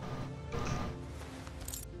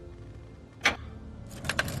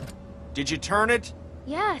 Did you turn it?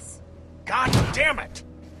 Yes. God damn it!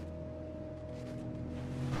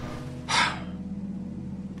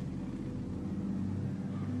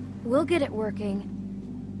 We'll get it working.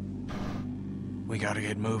 We gotta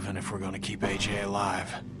get moving if we're gonna keep AJ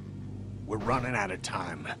alive. We're running out of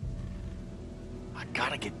time. I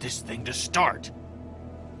gotta get this thing to start.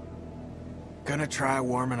 Gonna try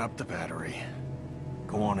warming up the battery.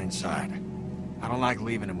 Go on inside. I don't like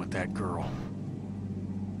leaving him with that girl.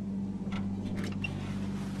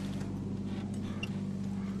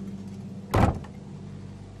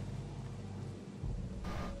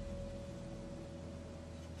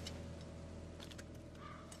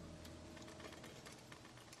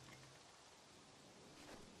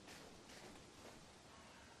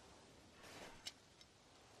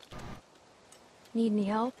 Need any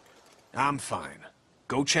help? I'm fine.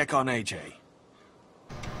 Go check on AJ.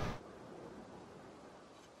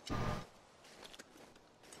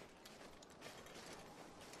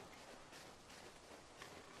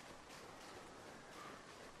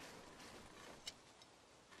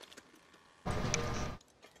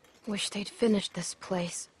 Wish they'd finished this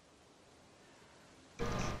place.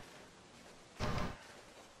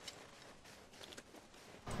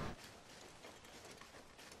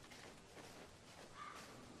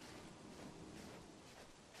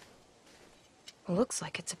 Looks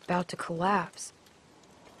like it's about to collapse.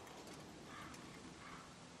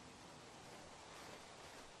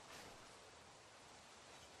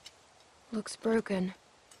 Looks broken.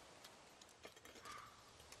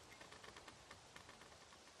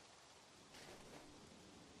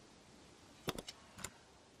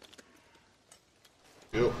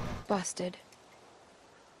 Ew. Busted.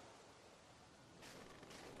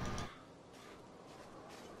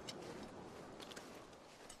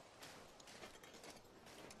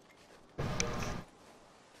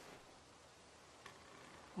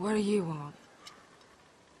 What do you want?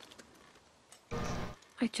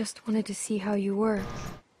 I just wanted to see how you were.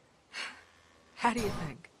 How do you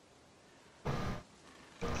think?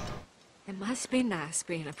 It must be nice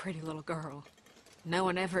being a pretty little girl. No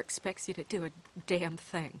one ever expects you to do a damn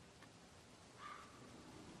thing.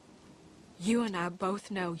 You and I both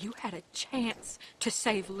know you had a chance to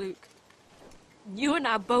save Luke. You and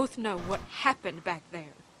I both know what happened back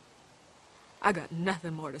there. I got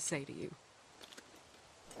nothing more to say to you.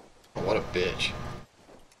 Oh, what a bitch.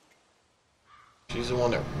 She's the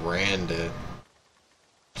one that ran to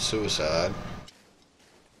suicide.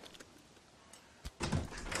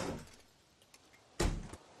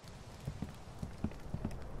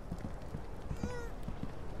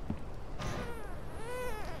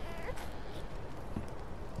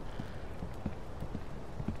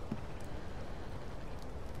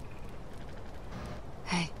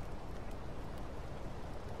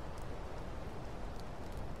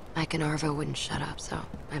 Nick and Arvo wouldn't shut up, so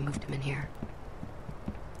I moved him in here.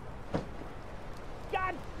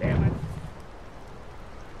 God damn it!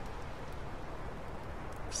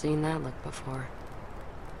 I've seen that look before.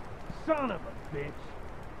 Son of a bitch!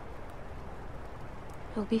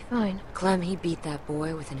 He'll be fine. Clem, he beat that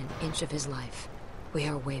boy within an inch of his life. We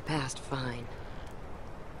are way past fine.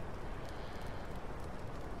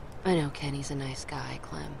 I know Kenny's a nice guy,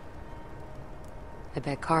 Clem. I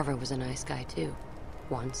bet Carver was a nice guy, too.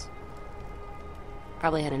 Once.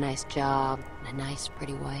 Probably had a nice job, and a nice,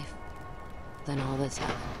 pretty wife. Then all this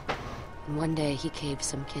happened. And one day, he caved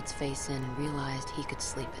some kid's face in and realized he could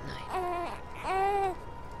sleep at night.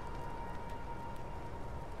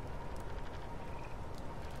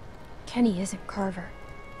 Kenny isn't Carver.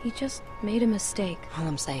 He just made a mistake. All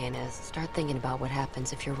I'm saying is, start thinking about what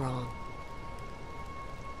happens if you're wrong.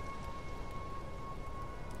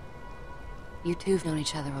 You two have known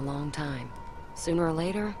each other a long time. Sooner or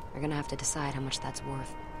later, you're gonna have to decide how much that's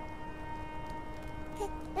worth.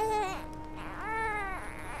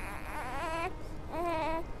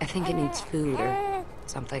 I think it needs food or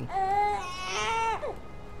something.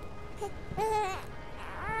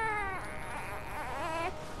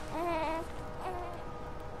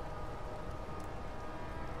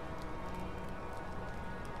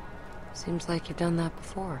 Seems like you've done that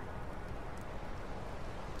before.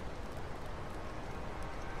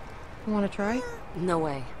 You want to try? No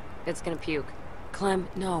way. It's gonna puke. Clem,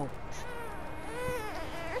 no.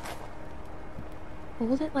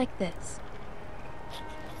 Hold it like this.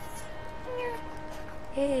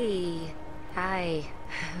 Hey. Hi.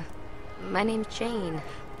 My name's Jane.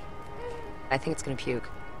 I think it's gonna puke.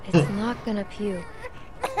 It's not gonna puke.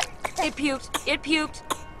 It puked. It puked.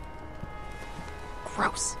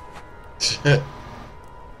 Gross.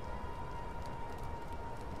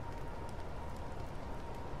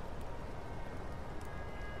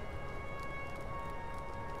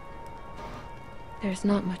 There's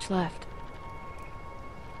not much left.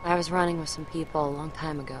 I was running with some people a long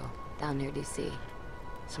time ago, down near DC.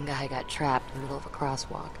 Some guy got trapped in the middle of a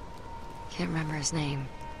crosswalk. Can't remember his name.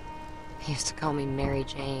 He used to call me Mary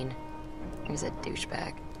Jane. He was a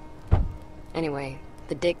douchebag. Anyway,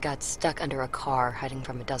 the dick got stuck under a car hiding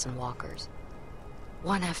from a dozen walkers.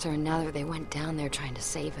 One after another, they went down there trying to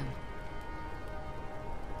save him.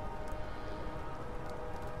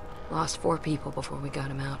 Lost 4 people before we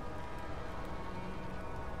got him out.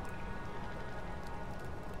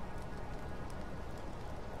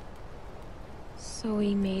 So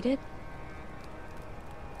he made it?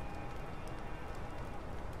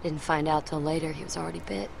 Didn't find out till later he was already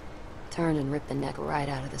bit. Turned and ripped the neck right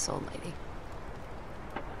out of this old lady.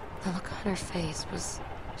 The look on her face was...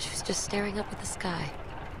 she was just staring up at the sky,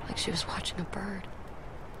 like she was watching a bird.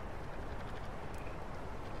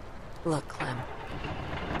 Look, Clem.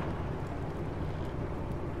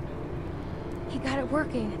 He got it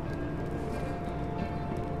working.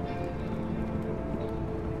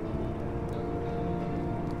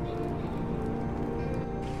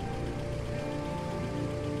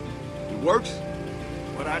 It works?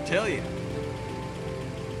 What'd I tell you?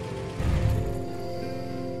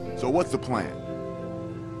 So what's the plan?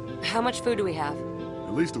 How much food do we have?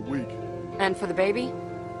 At least a week. And for the baby?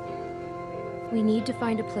 We need to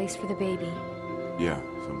find a place for the baby. Yeah,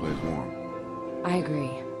 someplace warm. I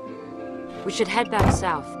agree. We should head back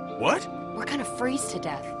south. What? We're gonna freeze to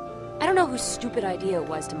death. I don't know whose stupid idea it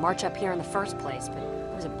was to march up here in the first place, but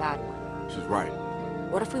it was a bad one. She's right.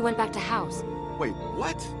 What if we went back to house? Wait,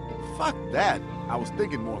 what? Fuck that. I was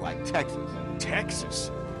thinking more like Texas.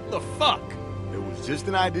 Texas? The fuck? It was just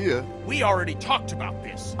an idea. We already talked about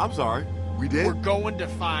this. I'm sorry. We did? We're going to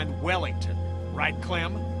find Wellington. Right,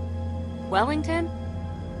 Clem? Wellington?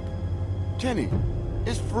 Kenny,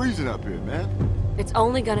 it's freezing up here, man. It's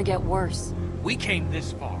only gonna get worse. We came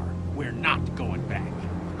this far. We're not going back.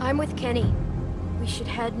 I'm with Kenny. We should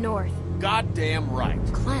head north. Goddamn right.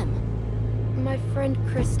 Clem. My friend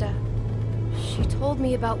Krista. She told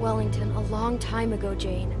me about Wellington a long time ago,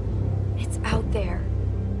 Jane. It's out there.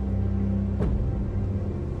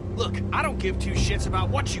 Look, I don't give 2 shits about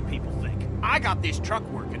what you people think. I got this truck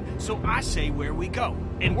working, so I say where we go.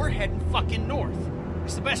 And we're heading fucking north.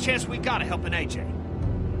 It's the best chance we got of helping AJ.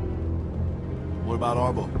 What about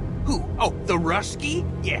Arvo? Who? Oh, the Rusky?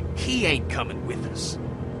 Yeah, he ain't coming with us.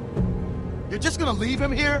 You're just gonna leave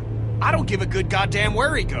him here? I don't give a good goddamn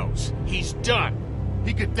where he goes. He's done.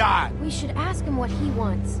 He could die. We should ask him what he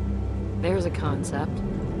wants. There's a concept.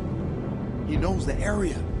 He knows the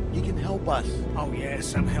area. He can help us. Oh yeah,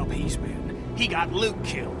 some help he's been. He got Luke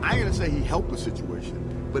killed. I ain't gonna say he helped the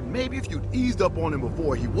situation, but maybe if you'd eased up on him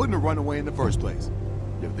before, he wouldn't have run away in the first place.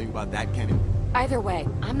 You ever think about that, Kenny? Either way,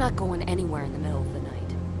 I'm not going anywhere in the middle of the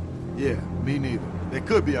night. Yeah, me neither. There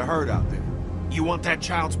could be a herd out there. You want that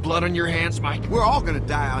child's blood on your hands, Mike? We're all gonna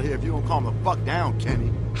die out here if you don't calm the fuck down, Kenny.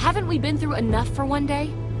 Haven't we been through enough for one day?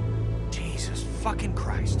 Jesus fucking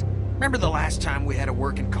Christ. Remember the last time we had a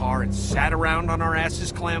working car and sat around on our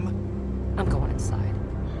asses, Clem? I'm going inside.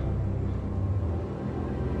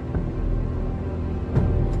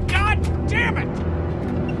 God damn it!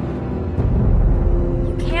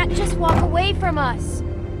 You can't just walk away from us.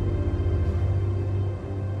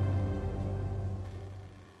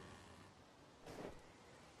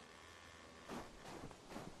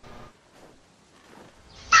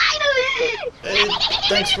 Hey,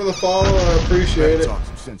 thanks for the follow. I appreciate it. Talk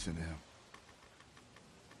some sense into him.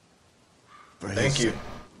 Thank you.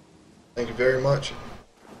 Thank you very much.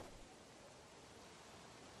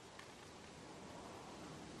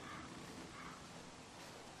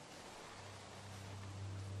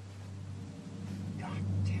 God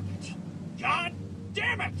damn it. God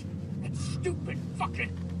damn it! That stupid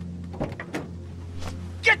fucking...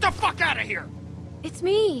 Get the fuck out of here! It's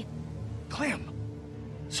me. Clem.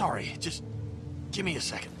 Sorry, just give me a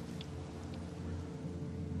second.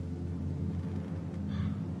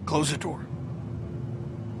 Close the door.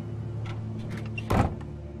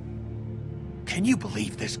 Can you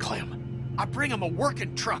believe this, Clem? I bring them a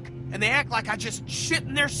working truck, and they act like I just shit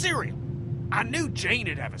in their cereal. I knew Jane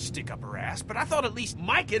would have a stick up her ass, but I thought at least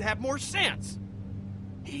Mike'd have more sense.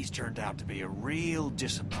 He's turned out to be a real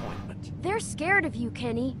disappointment. They're scared of you,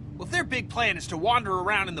 Kenny. Well, if their big plan is to wander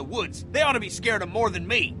around in the woods, they ought to be scared of more than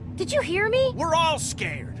me. Did you hear me? We're all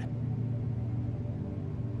scared.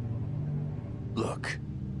 Look,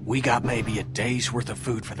 we got maybe a day's worth of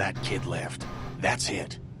food for that kid left. That's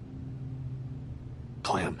it.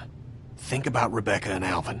 Clem, think about Rebecca and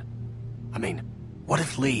Alvin. I mean, what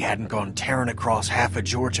if Lee hadn't gone tearing across half of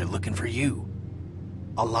Georgia looking for you?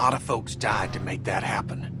 A lot of folks died to make that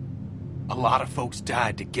happen. A lot of folks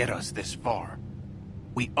died to get us this far.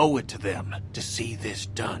 We owe it to them to see this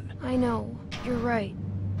done. I know. You're right.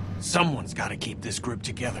 Someone's got to keep this group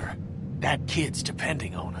together. That kid's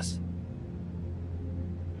depending on us.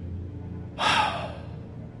 I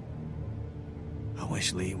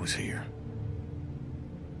wish Lee was here.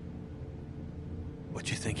 What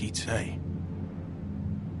you think he'd say?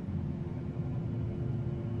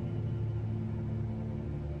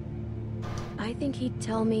 I think he'd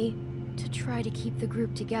tell me to try to keep the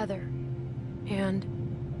group together.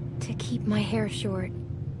 And to keep my hair short.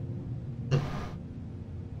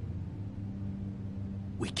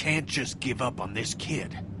 We can't just give up on this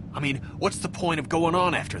kid. I mean, what's the point of going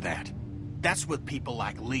on after that? That's what people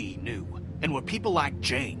like Lee knew, and what people like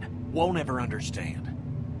Jane won't ever understand.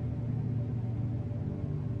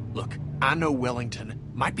 Look, I know Wellington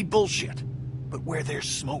might be bullshit, but where there's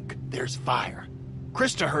smoke, there's fire.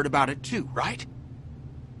 Krista heard about it too, right?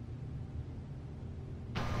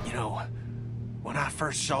 You know, when I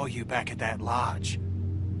first saw you back at that lodge,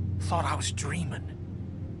 thought I was dreaming.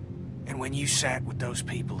 And when you sat with those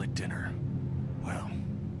people at dinner, well,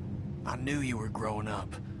 I knew you were growing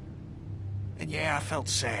up. And yeah, I felt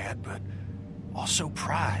sad, but also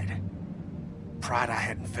pride. Pride I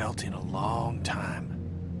hadn't felt in a long time.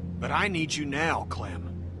 But I need you now, Clem.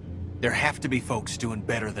 There have to be folks doing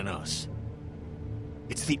better than us.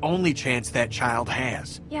 It's the only chance that child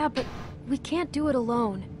has. Yeah, but we can't do it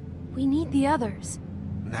alone. We need the others.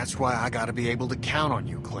 And that's why I gotta be able to count on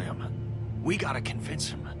you, Clem. We gotta convince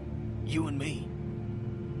him. You and me.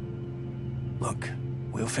 Look,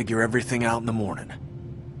 we'll figure everything out in the morning.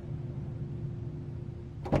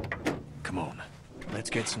 Come on, let's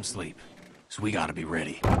get some sleep. So we gotta be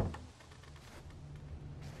ready.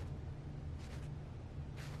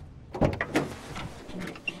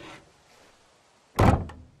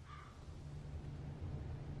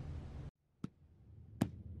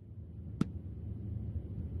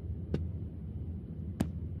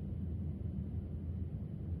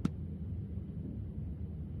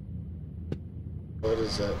 What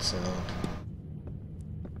does that sound?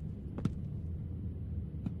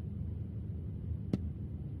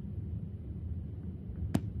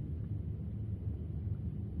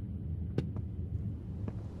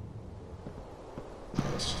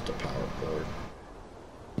 That's just a power cord.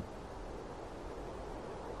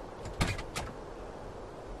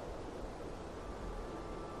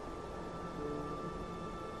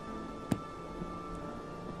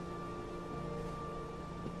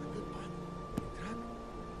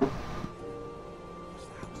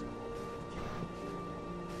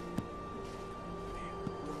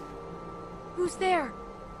 Who's there?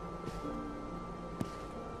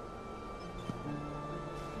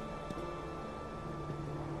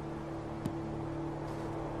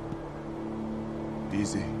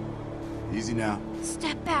 Easy. Easy now.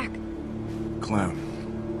 Step back. Clem.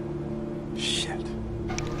 Shit.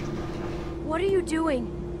 What are you doing?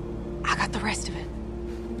 I got the rest of it.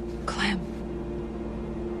 Clem.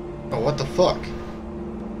 Oh, what the fuck?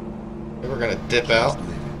 They were gonna dip out?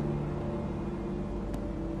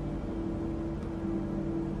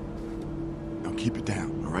 Now keep it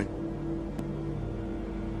down, all right?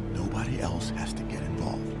 Nobody else has to get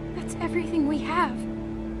involved. That's everything we have.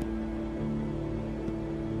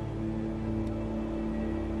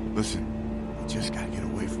 Listen, we just gotta get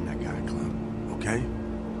away from that guy, Clem, okay?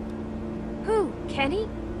 Who? Kenny?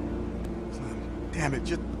 Clem, damn it,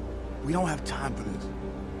 just... We don't have time for this.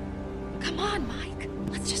 Come on, Mike.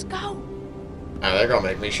 Let's just go. Now they're gonna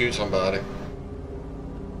make me shoot somebody.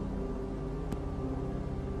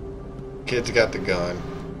 Kid's got the gun.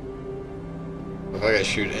 If I gotta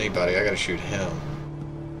shoot anybody, I gotta shoot him.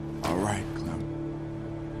 All right, Clem.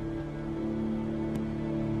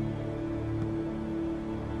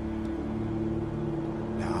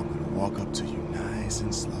 Now I'm gonna walk up to you nice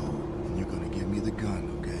and slow, and you're gonna give me the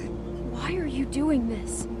gun, okay? Why are you doing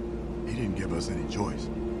this? He didn't give us any choice.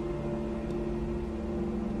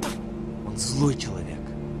 Он злой человек.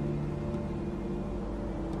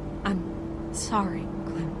 I'm sorry,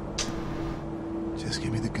 Clem. Just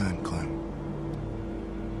give me the gun, Clem.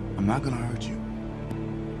 I'm not gonna hurt you.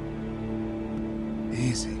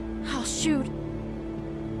 Easy. I'll shoot.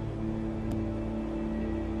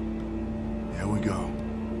 There we go.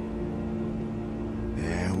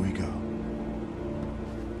 There we go.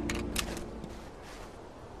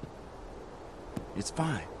 It's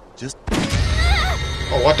fine. Just...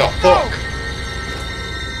 Oh, what the fuck?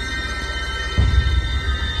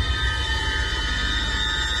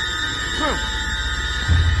 Clem!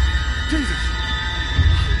 Jesus!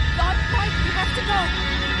 God, Mike, you have to go.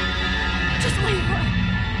 Just leave her.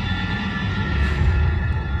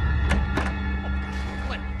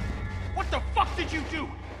 Clem, what the fuck did you do?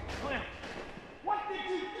 Clem, what did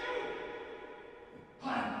you do?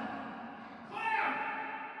 Clem! Clem!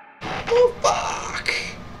 Oh, fuck!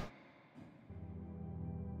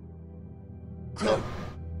 Clem!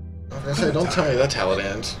 I was gonna say, don't tell me that's how it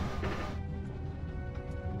ends.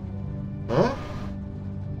 Huh?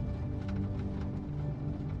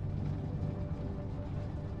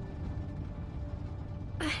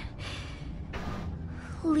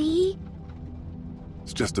 Lee?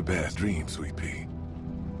 It's just a bad dream, Sweet Pea.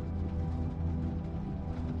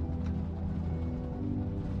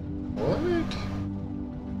 What?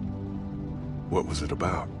 What was it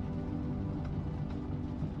about?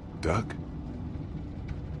 Duck?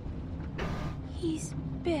 He's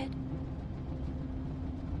bit.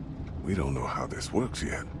 We don't know how this works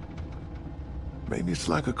yet. Maybe it's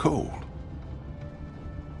like a cold.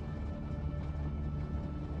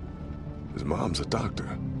 His mom's a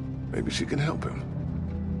doctor. Maybe she can help him.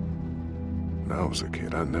 When I was a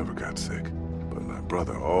kid, I never got sick. But my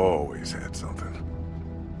brother always had something.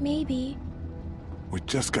 Maybe. We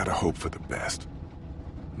just gotta hope for the best.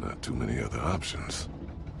 Not too many other options.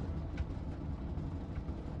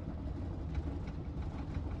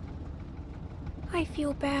 I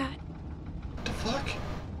feel bad. What the fuck?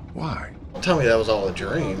 Why? Don't tell me that was all a I called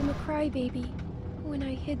dream. him a crybaby when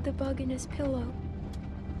I hid the bug in his pillow.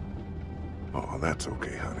 Oh, that's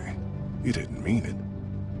okay, honey. You didn't mean it.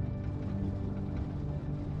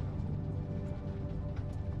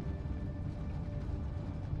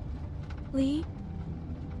 Lee?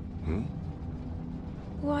 Hmm?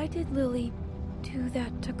 Why did Lily do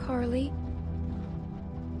that to Carly?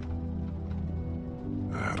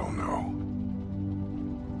 I don't know.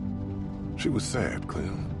 She was sad,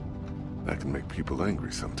 Clem. That can make people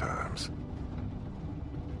angry sometimes.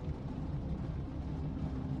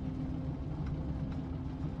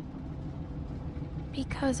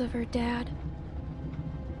 Because of her dad.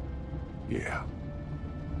 Yeah.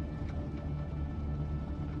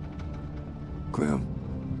 Clem,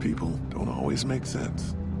 people don't always make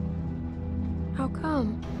sense. How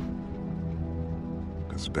come?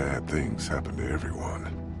 Because bad things happen to everyone.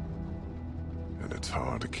 And it's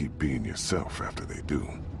hard to keep being yourself after they do.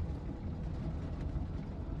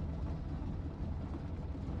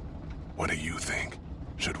 What do you think?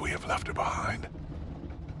 Should we have left her behind?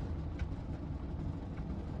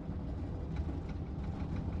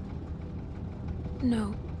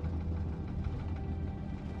 No.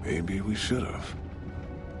 Maybe we should have.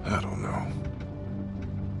 I don't know.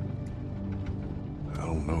 I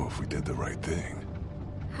don't know if we did the right thing.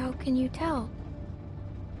 How can you tell?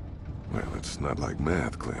 Well, it's not like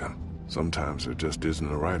math, Clem. Sometimes there just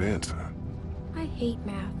isn't a right answer. I hate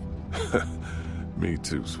math. Me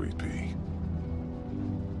too, Sweet Pea.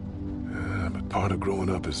 But part of growing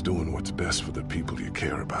up is doing what's best for the people you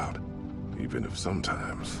care about, even if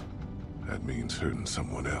sometimes that means hurting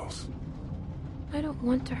someone else. I don't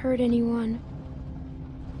want to hurt anyone.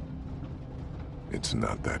 It's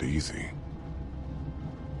not that easy.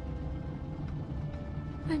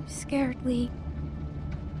 I'm scared, Lee.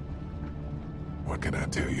 What can I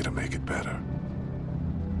tell you to make it better?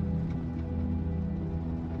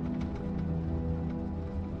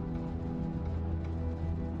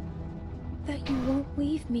 That you won't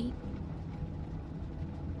leave me.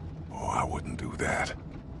 Oh, I wouldn't do that.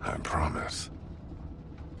 I promise.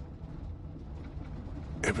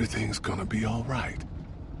 Everything's gonna be all right.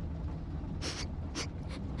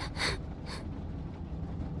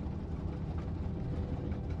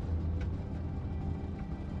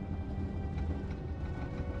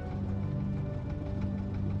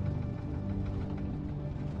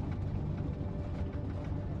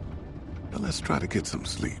 Now let's try to get some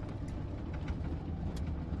sleep.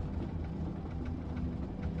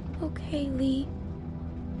 Okay, Lee.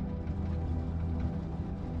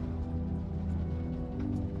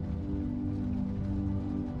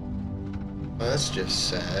 Well, that's just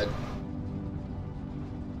sad.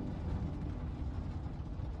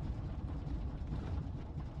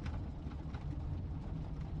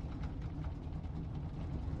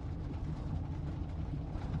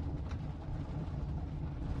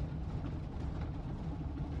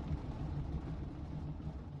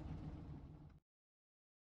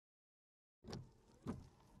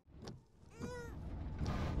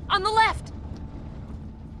 On the left!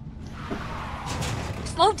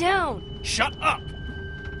 Slow down! Shut up!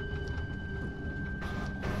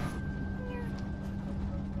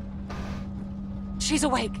 She's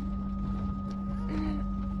awake.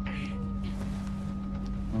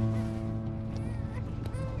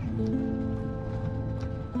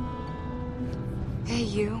 Hey,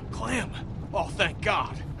 you. Clem! Oh, thank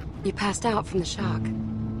God! You passed out from the shock.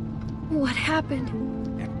 What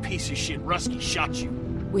happened? That piece of shit Rusky shot you.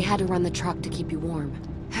 We had to run the truck to keep you warm.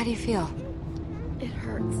 How do you feel? It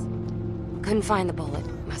hurts. Couldn't find the bullet.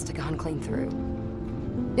 Must have gone clean through.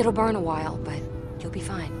 It'll burn a while, but you'll be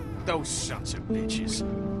fine. Those sons of bitches.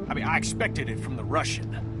 I mean, I expected it from the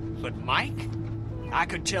Russian. But Mike? I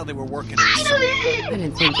could tell they were working on something. I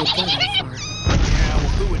didn't think we'd go that far. Yeah, well,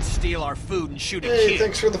 who would steal our food and shoot a Hey, kid?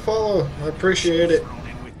 thanks for the follow. I appreciate it. Thrown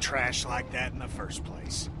in with trash like that in the first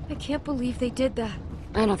place. I can't believe they did that.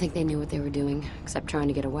 I don't think they knew what they were doing, except trying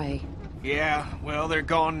to get away. Yeah, well, they're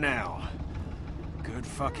gone now. Good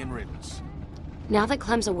fucking riddance. Now that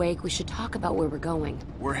Clem's awake, we should talk about where we're going.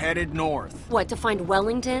 We're headed north. What, to find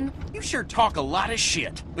Wellington? You sure talk a lot of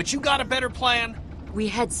shit, but you got a better plan? We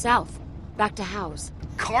head south, back to House.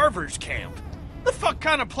 Carver's camp? The fuck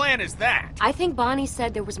kind of plan is that? I think Bonnie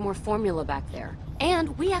said there was more formula back there.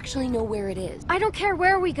 And we actually know where it is. I don't care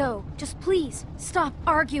where we go. Just please, stop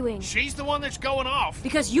arguing. She's the one that's going off.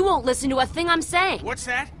 Because you won't listen to a thing I'm saying. What's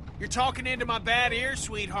that? You're talking into my bad ear,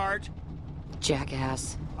 sweetheart.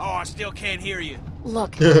 Jackass. Oh, I still can't hear you.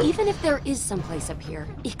 Look, even if there is someplace up here,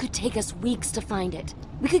 it could take us weeks to find it.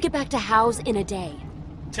 We could get back to House in a day.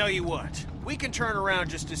 Tell you what, we can turn around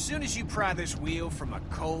just as soon as you pry this wheel from my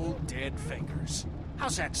cold, dead fingers.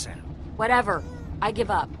 How's that sound? Whatever. I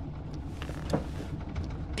give up.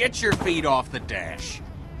 Get your feet off the dash.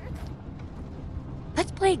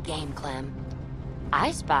 Let's play a game, Clem.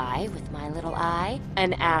 I spy with my little eye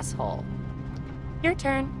an asshole. Your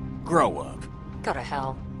turn. Grow up. Go to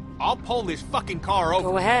hell. I'll pull this fucking car over.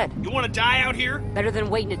 Go ahead. You want to die out here? Better than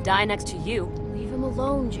waiting to die next to you. Leave him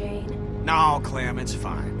alone, Jane. No, Clem, it's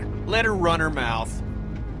fine. Let her run her mouth.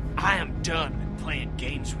 I am done playing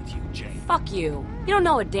games with you, Jane. Fuck you. You don't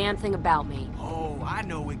know a damn thing about me. Oh, I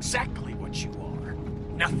know exactly what you are.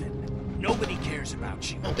 Nothing. Nobody cares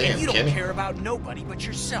about you. Oh, damn, and you don't Kenny. care about nobody but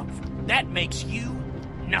yourself. That makes you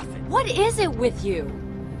nothing. What is it with you?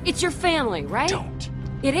 It's your family, right? Don't.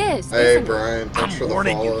 It is. Hey, isn't it? Brian, thanks for I'm the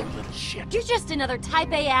warning you, follow. you little shit. You're just another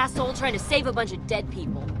type A asshole trying to save a bunch of dead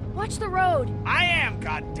people. Watch the road. I am,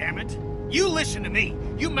 goddammit. You listen to me.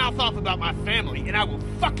 You mouth off about my family, and I will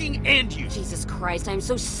fucking end you. Jesus Christ, I'm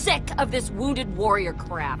so sick of this wounded warrior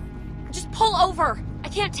crap. Just pull over. I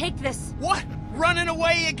can't take this. What? Running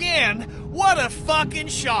away again? What a fucking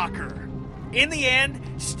shocker. In the end,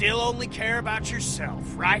 still only care about yourself,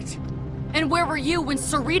 right? And where were you when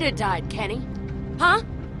Sarita died, Kenny? Huh?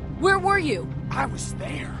 Where were you? I was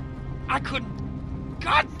there. I couldn't...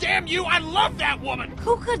 God damn you, I love that woman!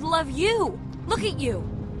 Who could love you? Look at you.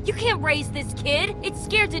 You can't raise this kid. It's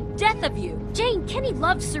scared to death of you. Jane, Kenny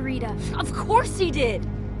loved Sarita. Of course he did.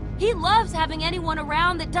 He loves having anyone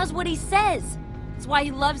around that does what he says. That's why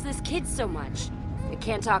he loves this kid so much. It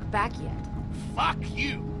can't talk back yet. Fuck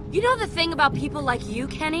you! You know the thing about people like you,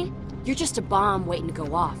 Kenny? You're just a bomb waiting to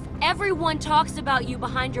go off. Everyone talks about you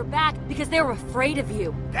behind your back because they're afraid of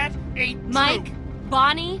you. That ain't Mike, true!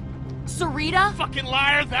 Bonnie, Sarita. Fucking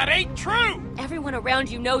liar, that ain't true! Everyone around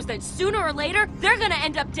you knows that sooner or later, they're gonna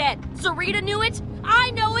end up dead. Sarita knew it,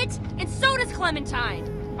 I know it, and so does Clementine.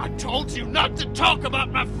 I told you not to talk about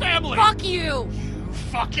my family! Fuck you! You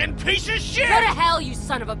fucking piece of shit! Go to hell, you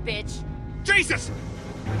son of a bitch! Jesus!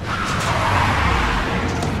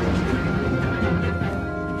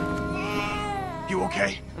 You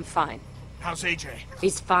okay? I'm fine. How's AJ?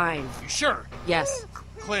 He's fine. You sure? Yes.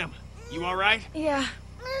 Clem, you alright? Yeah.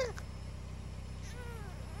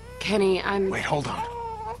 Kenny, I'm... Wait, hold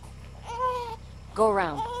on. Go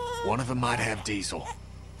around. One of them might have Diesel.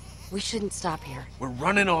 We shouldn't stop here. We're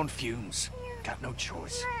running on fumes. Got no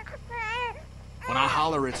choice. When I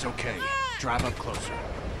holler it's okay, drive up closer.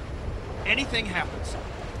 Anything happens,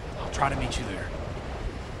 I'll try to meet you there.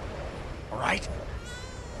 All right?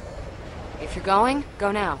 If you're going,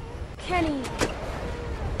 go now. Kenny.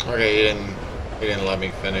 Okay, he didn't let me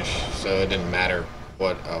finish, so it didn't matter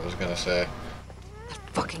what I was gonna say. That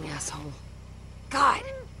fucking asshole. God!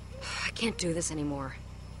 I can't do this anymore.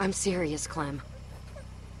 I'm serious, Clem.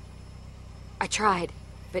 I tried,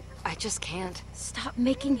 but I just can't. Stop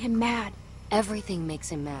making him mad. Everything makes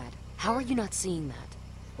him mad. How are you not seeing that?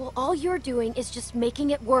 Well, all you're doing is just making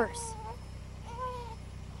it worse.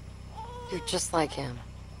 You're just like him.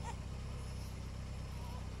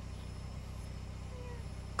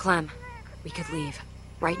 Clem, we could leave.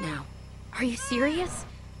 Right now. Are you serious?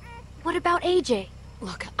 What about AJ?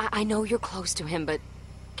 Look, I know you're close to him, but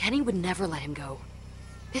Kenny would never let him go.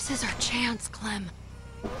 This is our chance, Clem.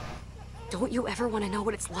 Don't you ever want to know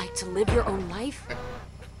what it's like to live your own life?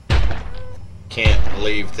 Can't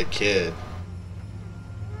leave the kid.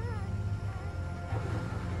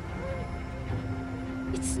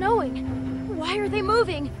 It's snowing. Why are they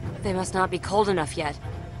moving? They must not be cold enough yet.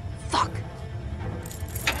 Fuck!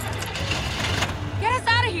 Get us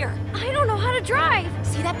out of here! I don't know how to drive!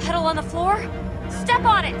 See that pedal on the floor? Step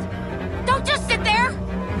on it! Don't just sit there!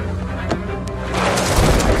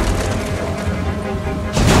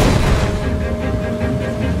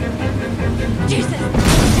 Jesus!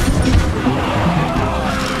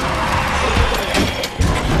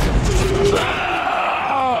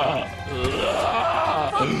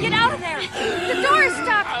 Get out of there! The door is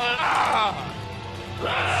stuck!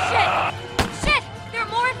 Shit! Shit! There are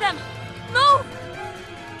more of them! Move!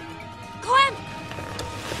 Clem!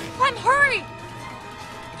 Clem, hurry!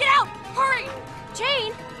 Get out! Hurry!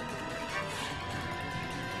 Jane!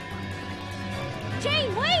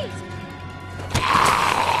 Jane, wait!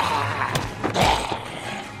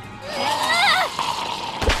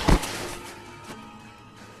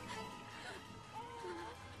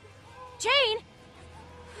 Jane!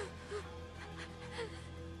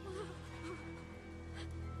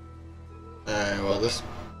 Alright, well this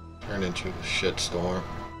turned into a shitstorm.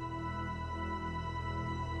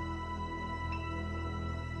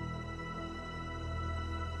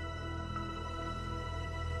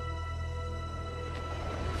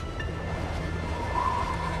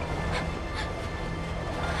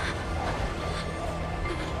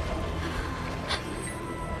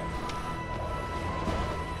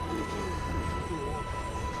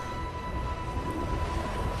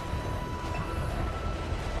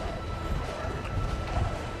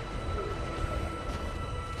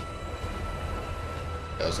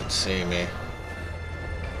 Doesn't see me.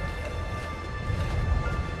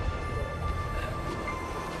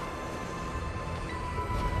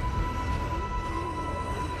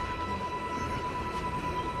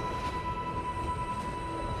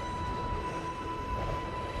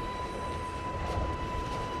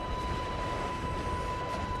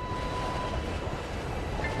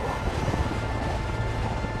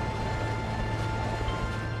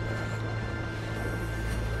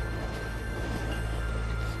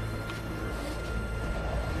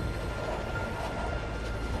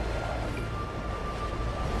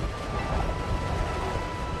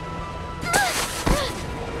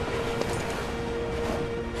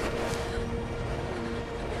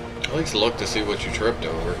 At least look to see what you tripped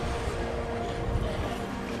over.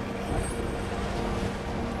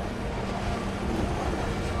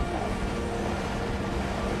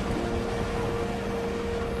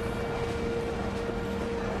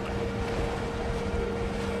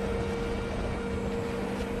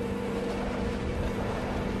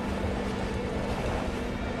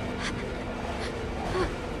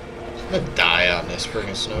 I'm gonna die out in this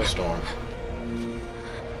freaking snowstorm.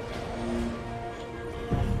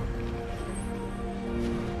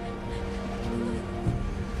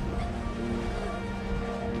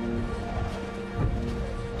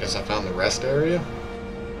 guess I found the rest area.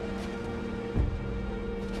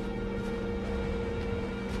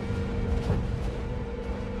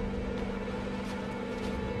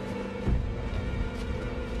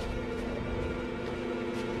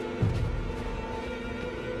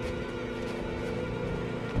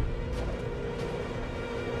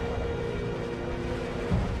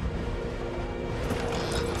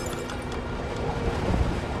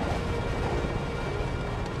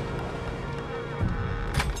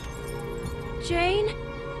 Jane?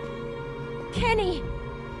 Kenny!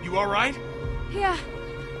 You alright? Yeah,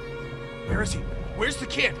 Where is he? Where's the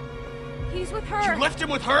kid? he's with her. You left him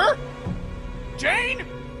with her? Jane?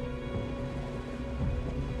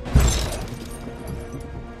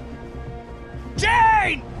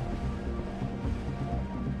 Jane!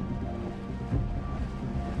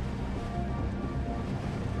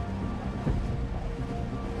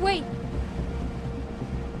 Wait,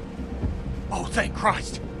 Oh, thank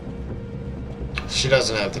Christ. She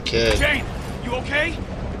doesn't have the kid. Jane, you okay?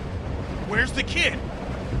 Where's the kid?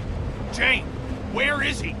 Jane, where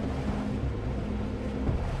is he?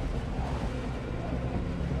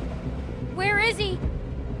 where is he?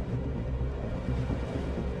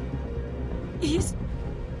 He's...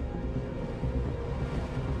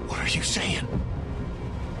 What are you saying?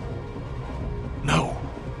 No.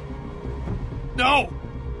 No!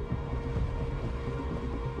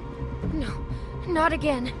 No, not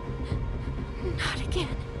again. Not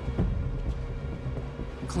again.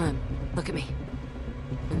 Clem, look at me.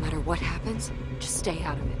 No matter what happens, just stay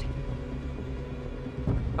out of it.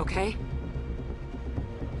 Okay?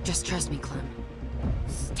 Just trust me, Clem.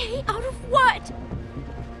 Stay out of what?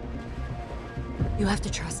 You have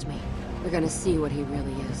to trust me. We're gonna see what he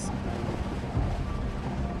really is.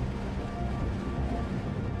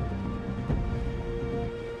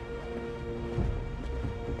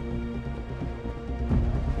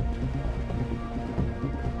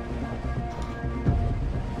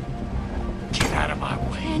 Get out of my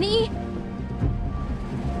way. Kenny?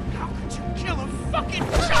 How could you kill a fucking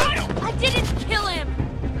child? I didn't kill him!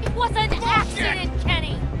 It was an accident,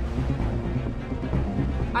 Kenny!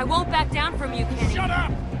 I won't back down from you, Kenny. Shut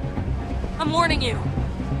up! I'm warning you.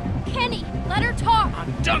 Kenny, let her talk!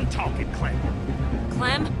 I'm done talking, Clem.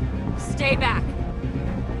 Clem, stay back.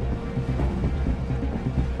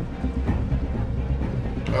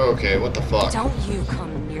 Okay, what the fuck? Don't you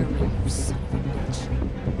come near me, you son of a bitch.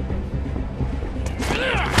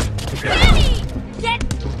 Kenny! Get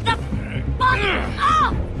the fuck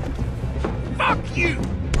off! Fuck you!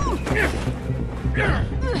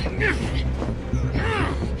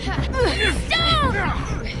 Stop!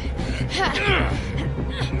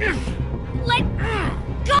 Let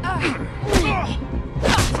go!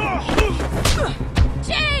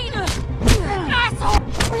 Jane! Asshole!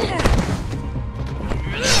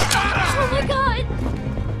 Oh my god!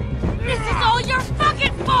 This is all your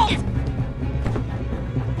fucking fault!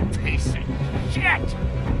 Piece of shit!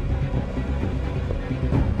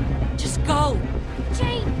 Just go.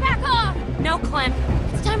 Jane, back off! No, Clem.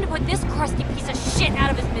 It's time to put this crusty piece of shit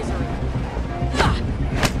out of his misery.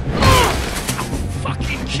 I'll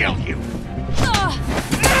fucking kill you!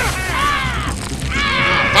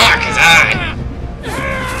 Fuck his eye!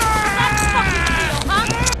 That's fucking deal, huh?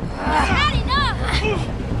 Had enough!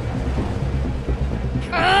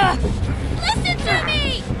 Listen to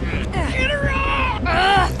me! Get her off!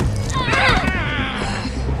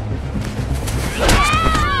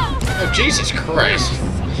 Oh, Jesus Christ.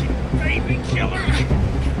 Baby killer!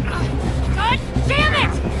 God damn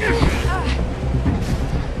it!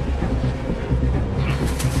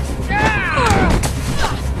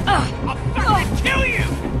 I'll fucking kill you!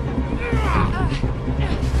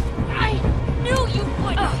 I knew you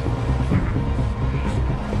would!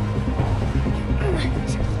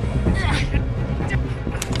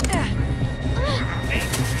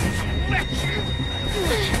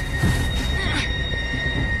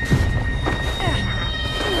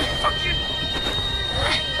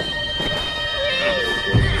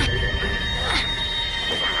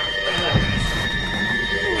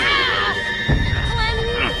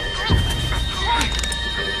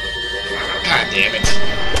 God damn it.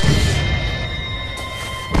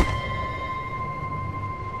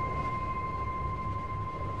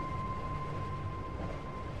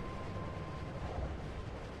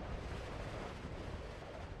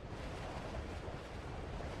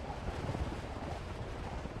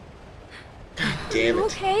 God damn it.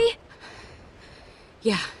 Okay?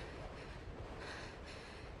 Yeah.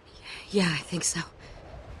 Yeah, I think so.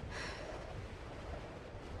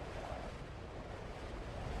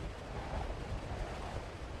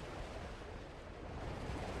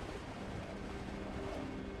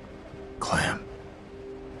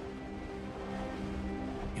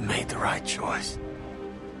 right choice.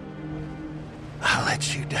 I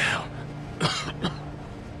let you down.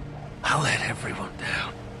 I let everyone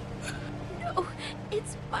down. No,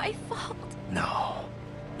 it's my fault. No.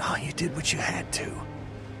 No, you did what you had to.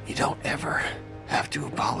 You don't ever have to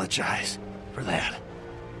apologize for that.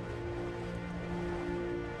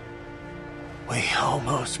 We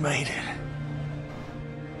almost made it.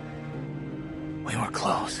 We were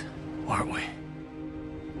close, weren't we?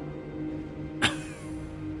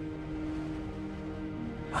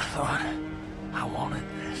 I thought I wanted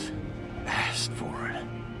this, asked for it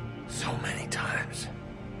so many times.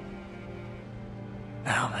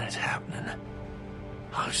 Now that it's happening,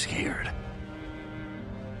 I'm scared.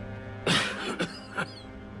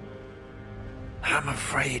 I'm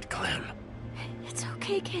afraid, Clem. It's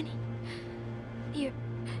okay, Kenny.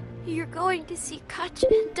 You're going to see Katjaa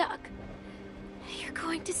and Duck. You're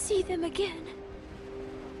going to see them again.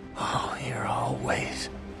 Oh, you're always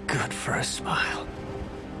good for a smile.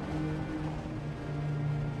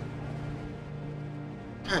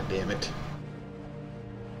 God damn it.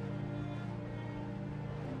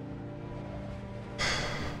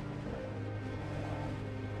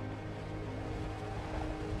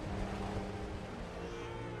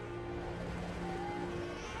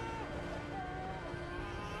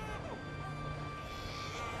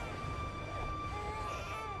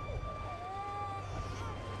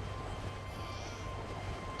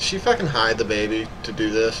 She fucking hide the baby to do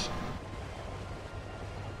this?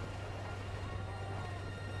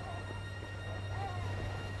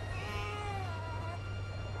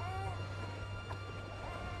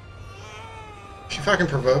 She fucking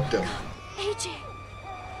provoked him. AJ!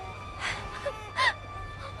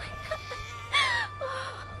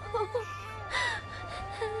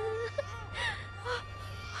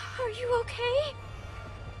 Are you okay?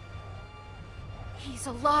 He's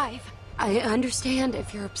alive. I understand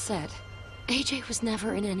if you're upset. AJ was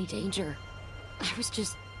never in any danger. I was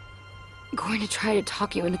just going to try to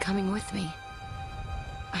talk you into coming with me.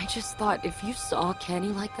 I just thought if you saw Kenny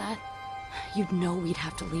like that, you'd know we'd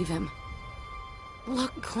have to leave him.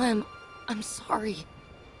 Look, Clem, I'm sorry.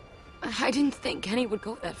 I didn't think Kenny would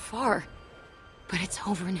go that far. But it's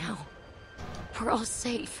over now. We're all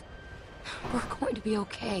safe. We're going to be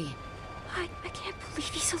okay. I can't believe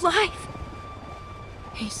he's alive.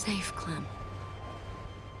 He's safe, Clem.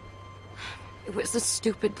 It was a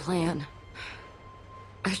stupid plan.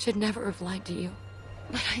 I should never have lied to you.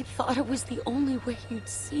 But I thought it was the only way you'd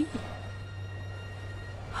see.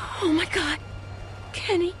 Oh my God.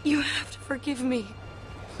 Kenny, you have to forgive me.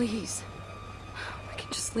 Please. We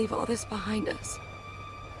can just leave all this behind us.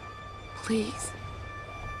 Please.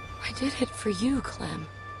 I did it for you, Clem.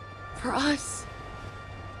 For us.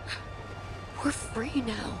 We're free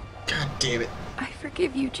now. God damn it. I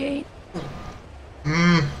forgive you, Jade.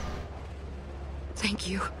 Thank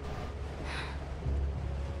you.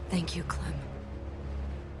 Thank you, Clem.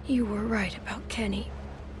 You were right about Kenny.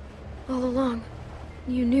 All along,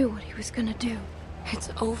 you knew what he was gonna do. It's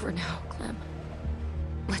over now, Clem.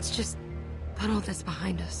 Let's just put all this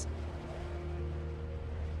behind us.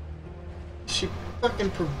 She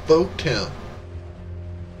fucking provoked him.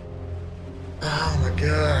 Oh my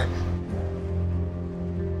God.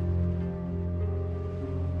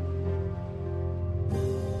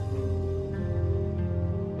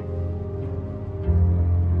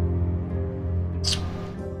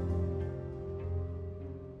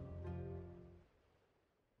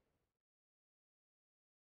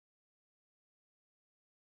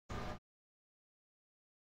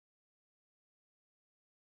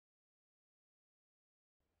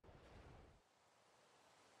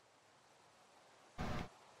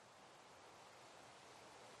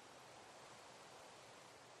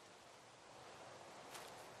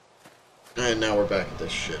 And now we're back at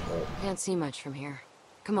this shithole. Can't see much from here.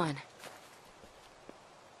 Come on.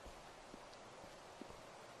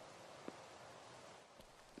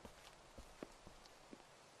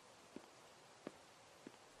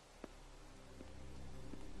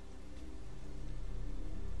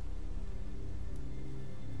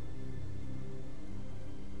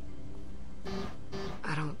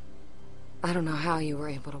 I don't know how you were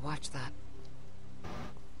able to watch that.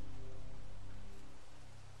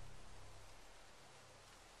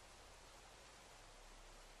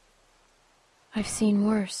 I've seen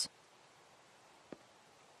worse.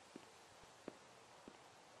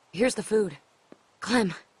 Here's the food.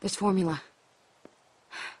 Clem, there's formula.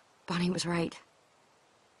 Bonnie was right.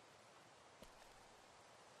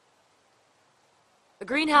 The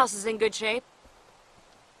greenhouse is in good shape.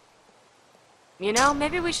 You know,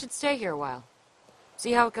 maybe we should stay here a while.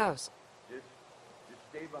 See how it goes. Just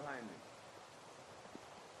stay behind me.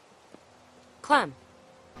 Clem.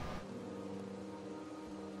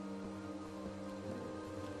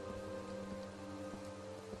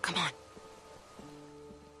 Come on.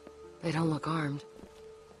 They don't look armed.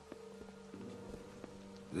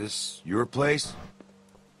 This your place?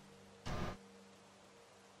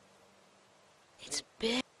 It's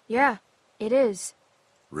big. Yeah, it is.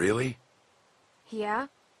 Really? Yeah?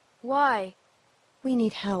 Why? We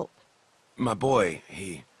need help. My boy,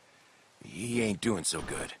 he ain't doing so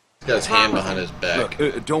good. He's got his hand behind his back.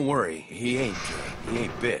 Look, don't worry. He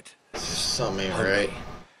ain't bit. Something ain't right.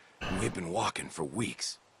 We've been walking for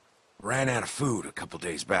weeks. Ran out of food a couple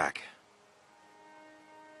days back.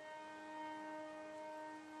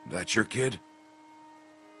 That your kid?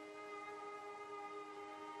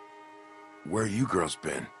 Where you girls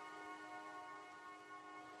been?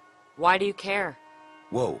 Why do you care?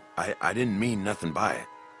 Whoa, I didn't mean nothing by it.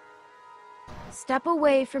 Step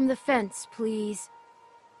away from the fence, please.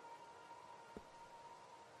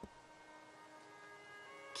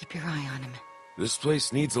 Keep your eye on him. This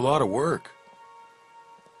place needs a lot of work.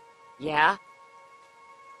 Yeah?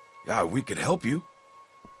 Yeah, we could help you.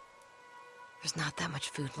 There's not that much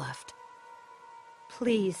food left.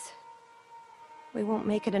 Please. We won't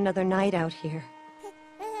make it another night out here.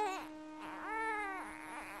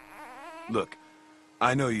 Look,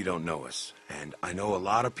 I know you don't know us, and I know a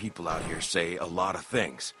lot of people out here say a lot of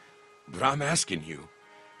things, but I'm asking you,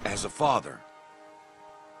 as a father,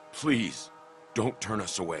 please, don't turn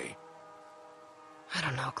us away. I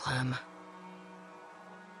don't know, Clem.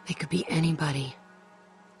 They could be anybody.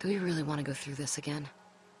 Do we really want to go through this again?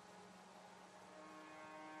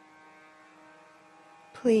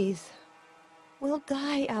 Please. We'll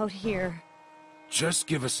die out here. Just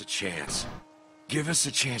give us a chance. Give us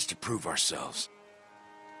a chance to prove ourselves.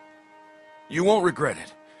 You won't regret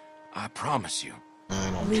it. I promise you. I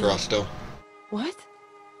don't trust him. What?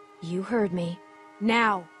 You heard me.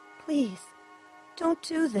 Now, please, don't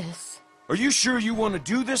do this. Are you sure you want to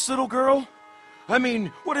do this, little girl? I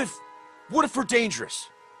mean, what if we're dangerous?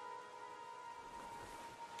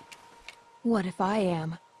 What if I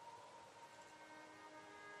am?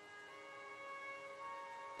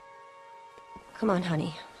 Come on,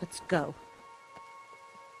 honey. Let's go.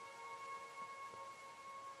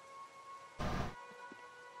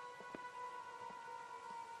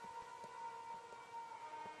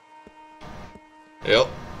 Yep.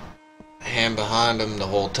 Hand behind him the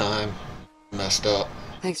whole time. Messed up.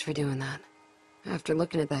 Thanks for doing that. After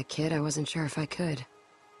looking at that kid, I wasn't sure if I could.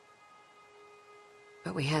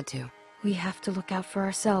 But we had to. We have to look out for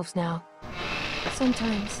ourselves now.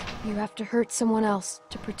 Sometimes you have to hurt someone else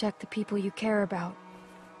to protect the people you care about.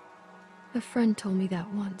 A friend told me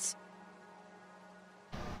that once.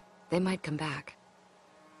 They might come back.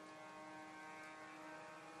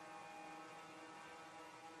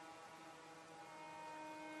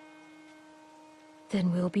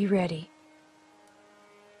 Then we'll be ready.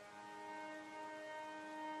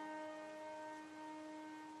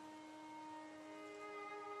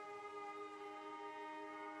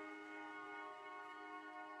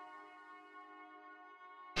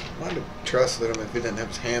 I'd have trusted him if he didn't have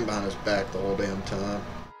his hand behind his back the whole damn time.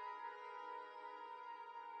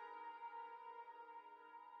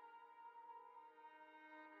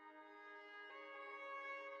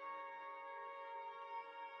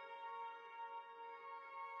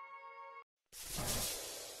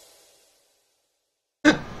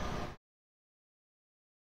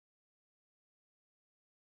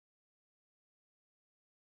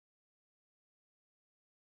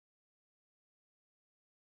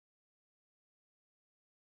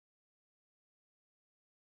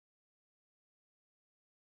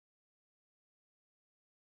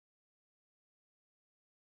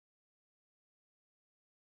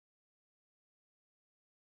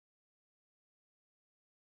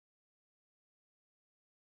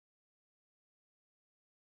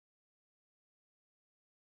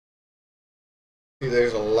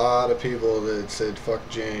 There's a lot of people that said fuck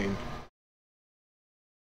Jane.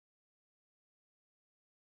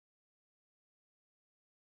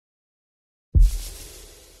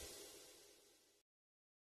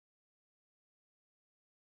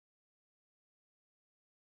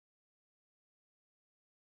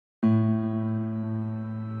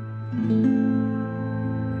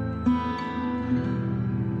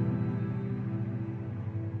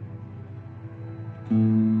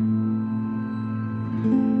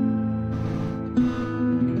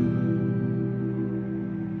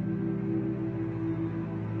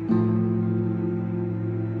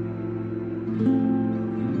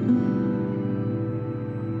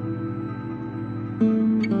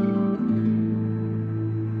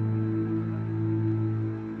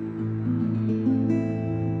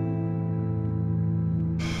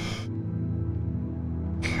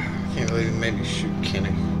 made me shoot Kenny.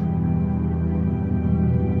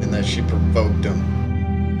 And that she provoked him.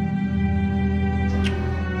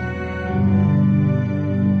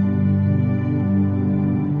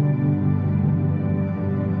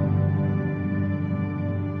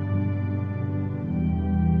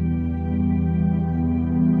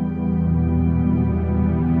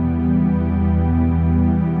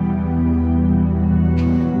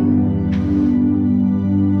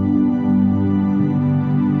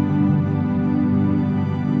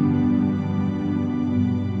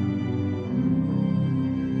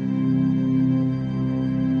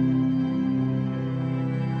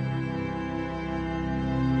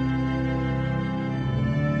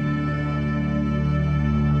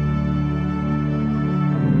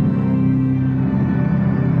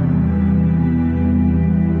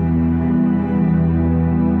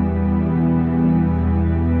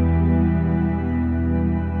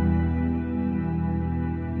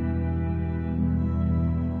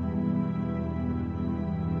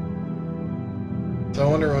 So I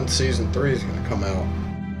wonder when season 3 is going to come out.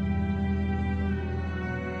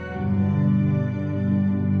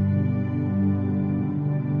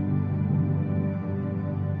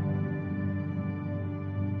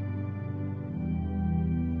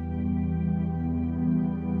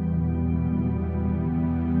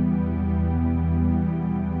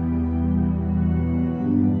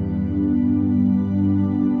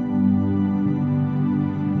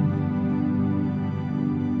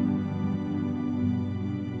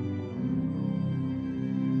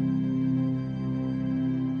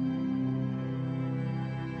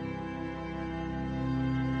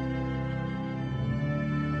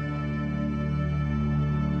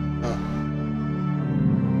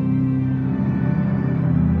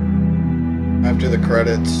 After the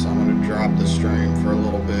credits, I'm going to drop the stream for a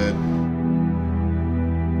little bit.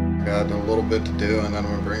 I got a little bit to do, and then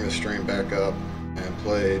I'm going to bring the stream back up and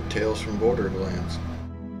play Tales from Borderlands.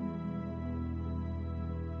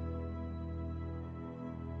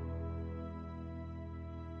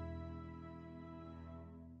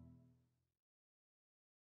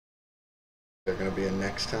 They're going to be a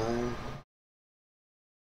next time.